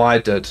I know I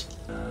did.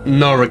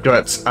 No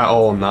regrets at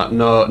all on that.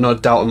 No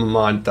doubt in my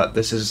mind that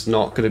this is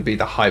not going to be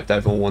the hype that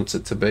everyone wants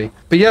it to be.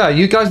 But yeah,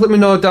 you guys let me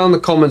know down in the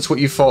comments what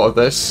you thought of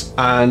this,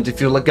 and if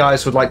you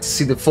guys would like to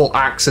see the full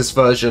access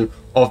version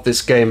of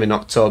this game in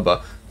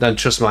October, then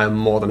trust me, I'm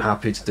more than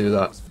happy to do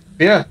that.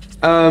 But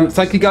yeah,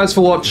 thank you guys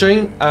for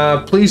watching.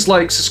 Please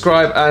like,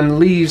 subscribe, and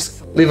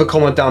leave a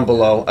comment down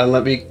below, and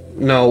let me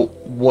know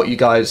what you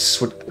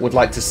guys would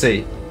like to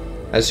see,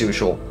 as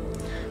usual.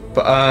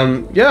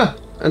 But yeah,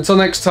 until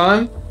next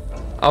time,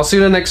 I'll see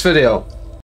you in the next video.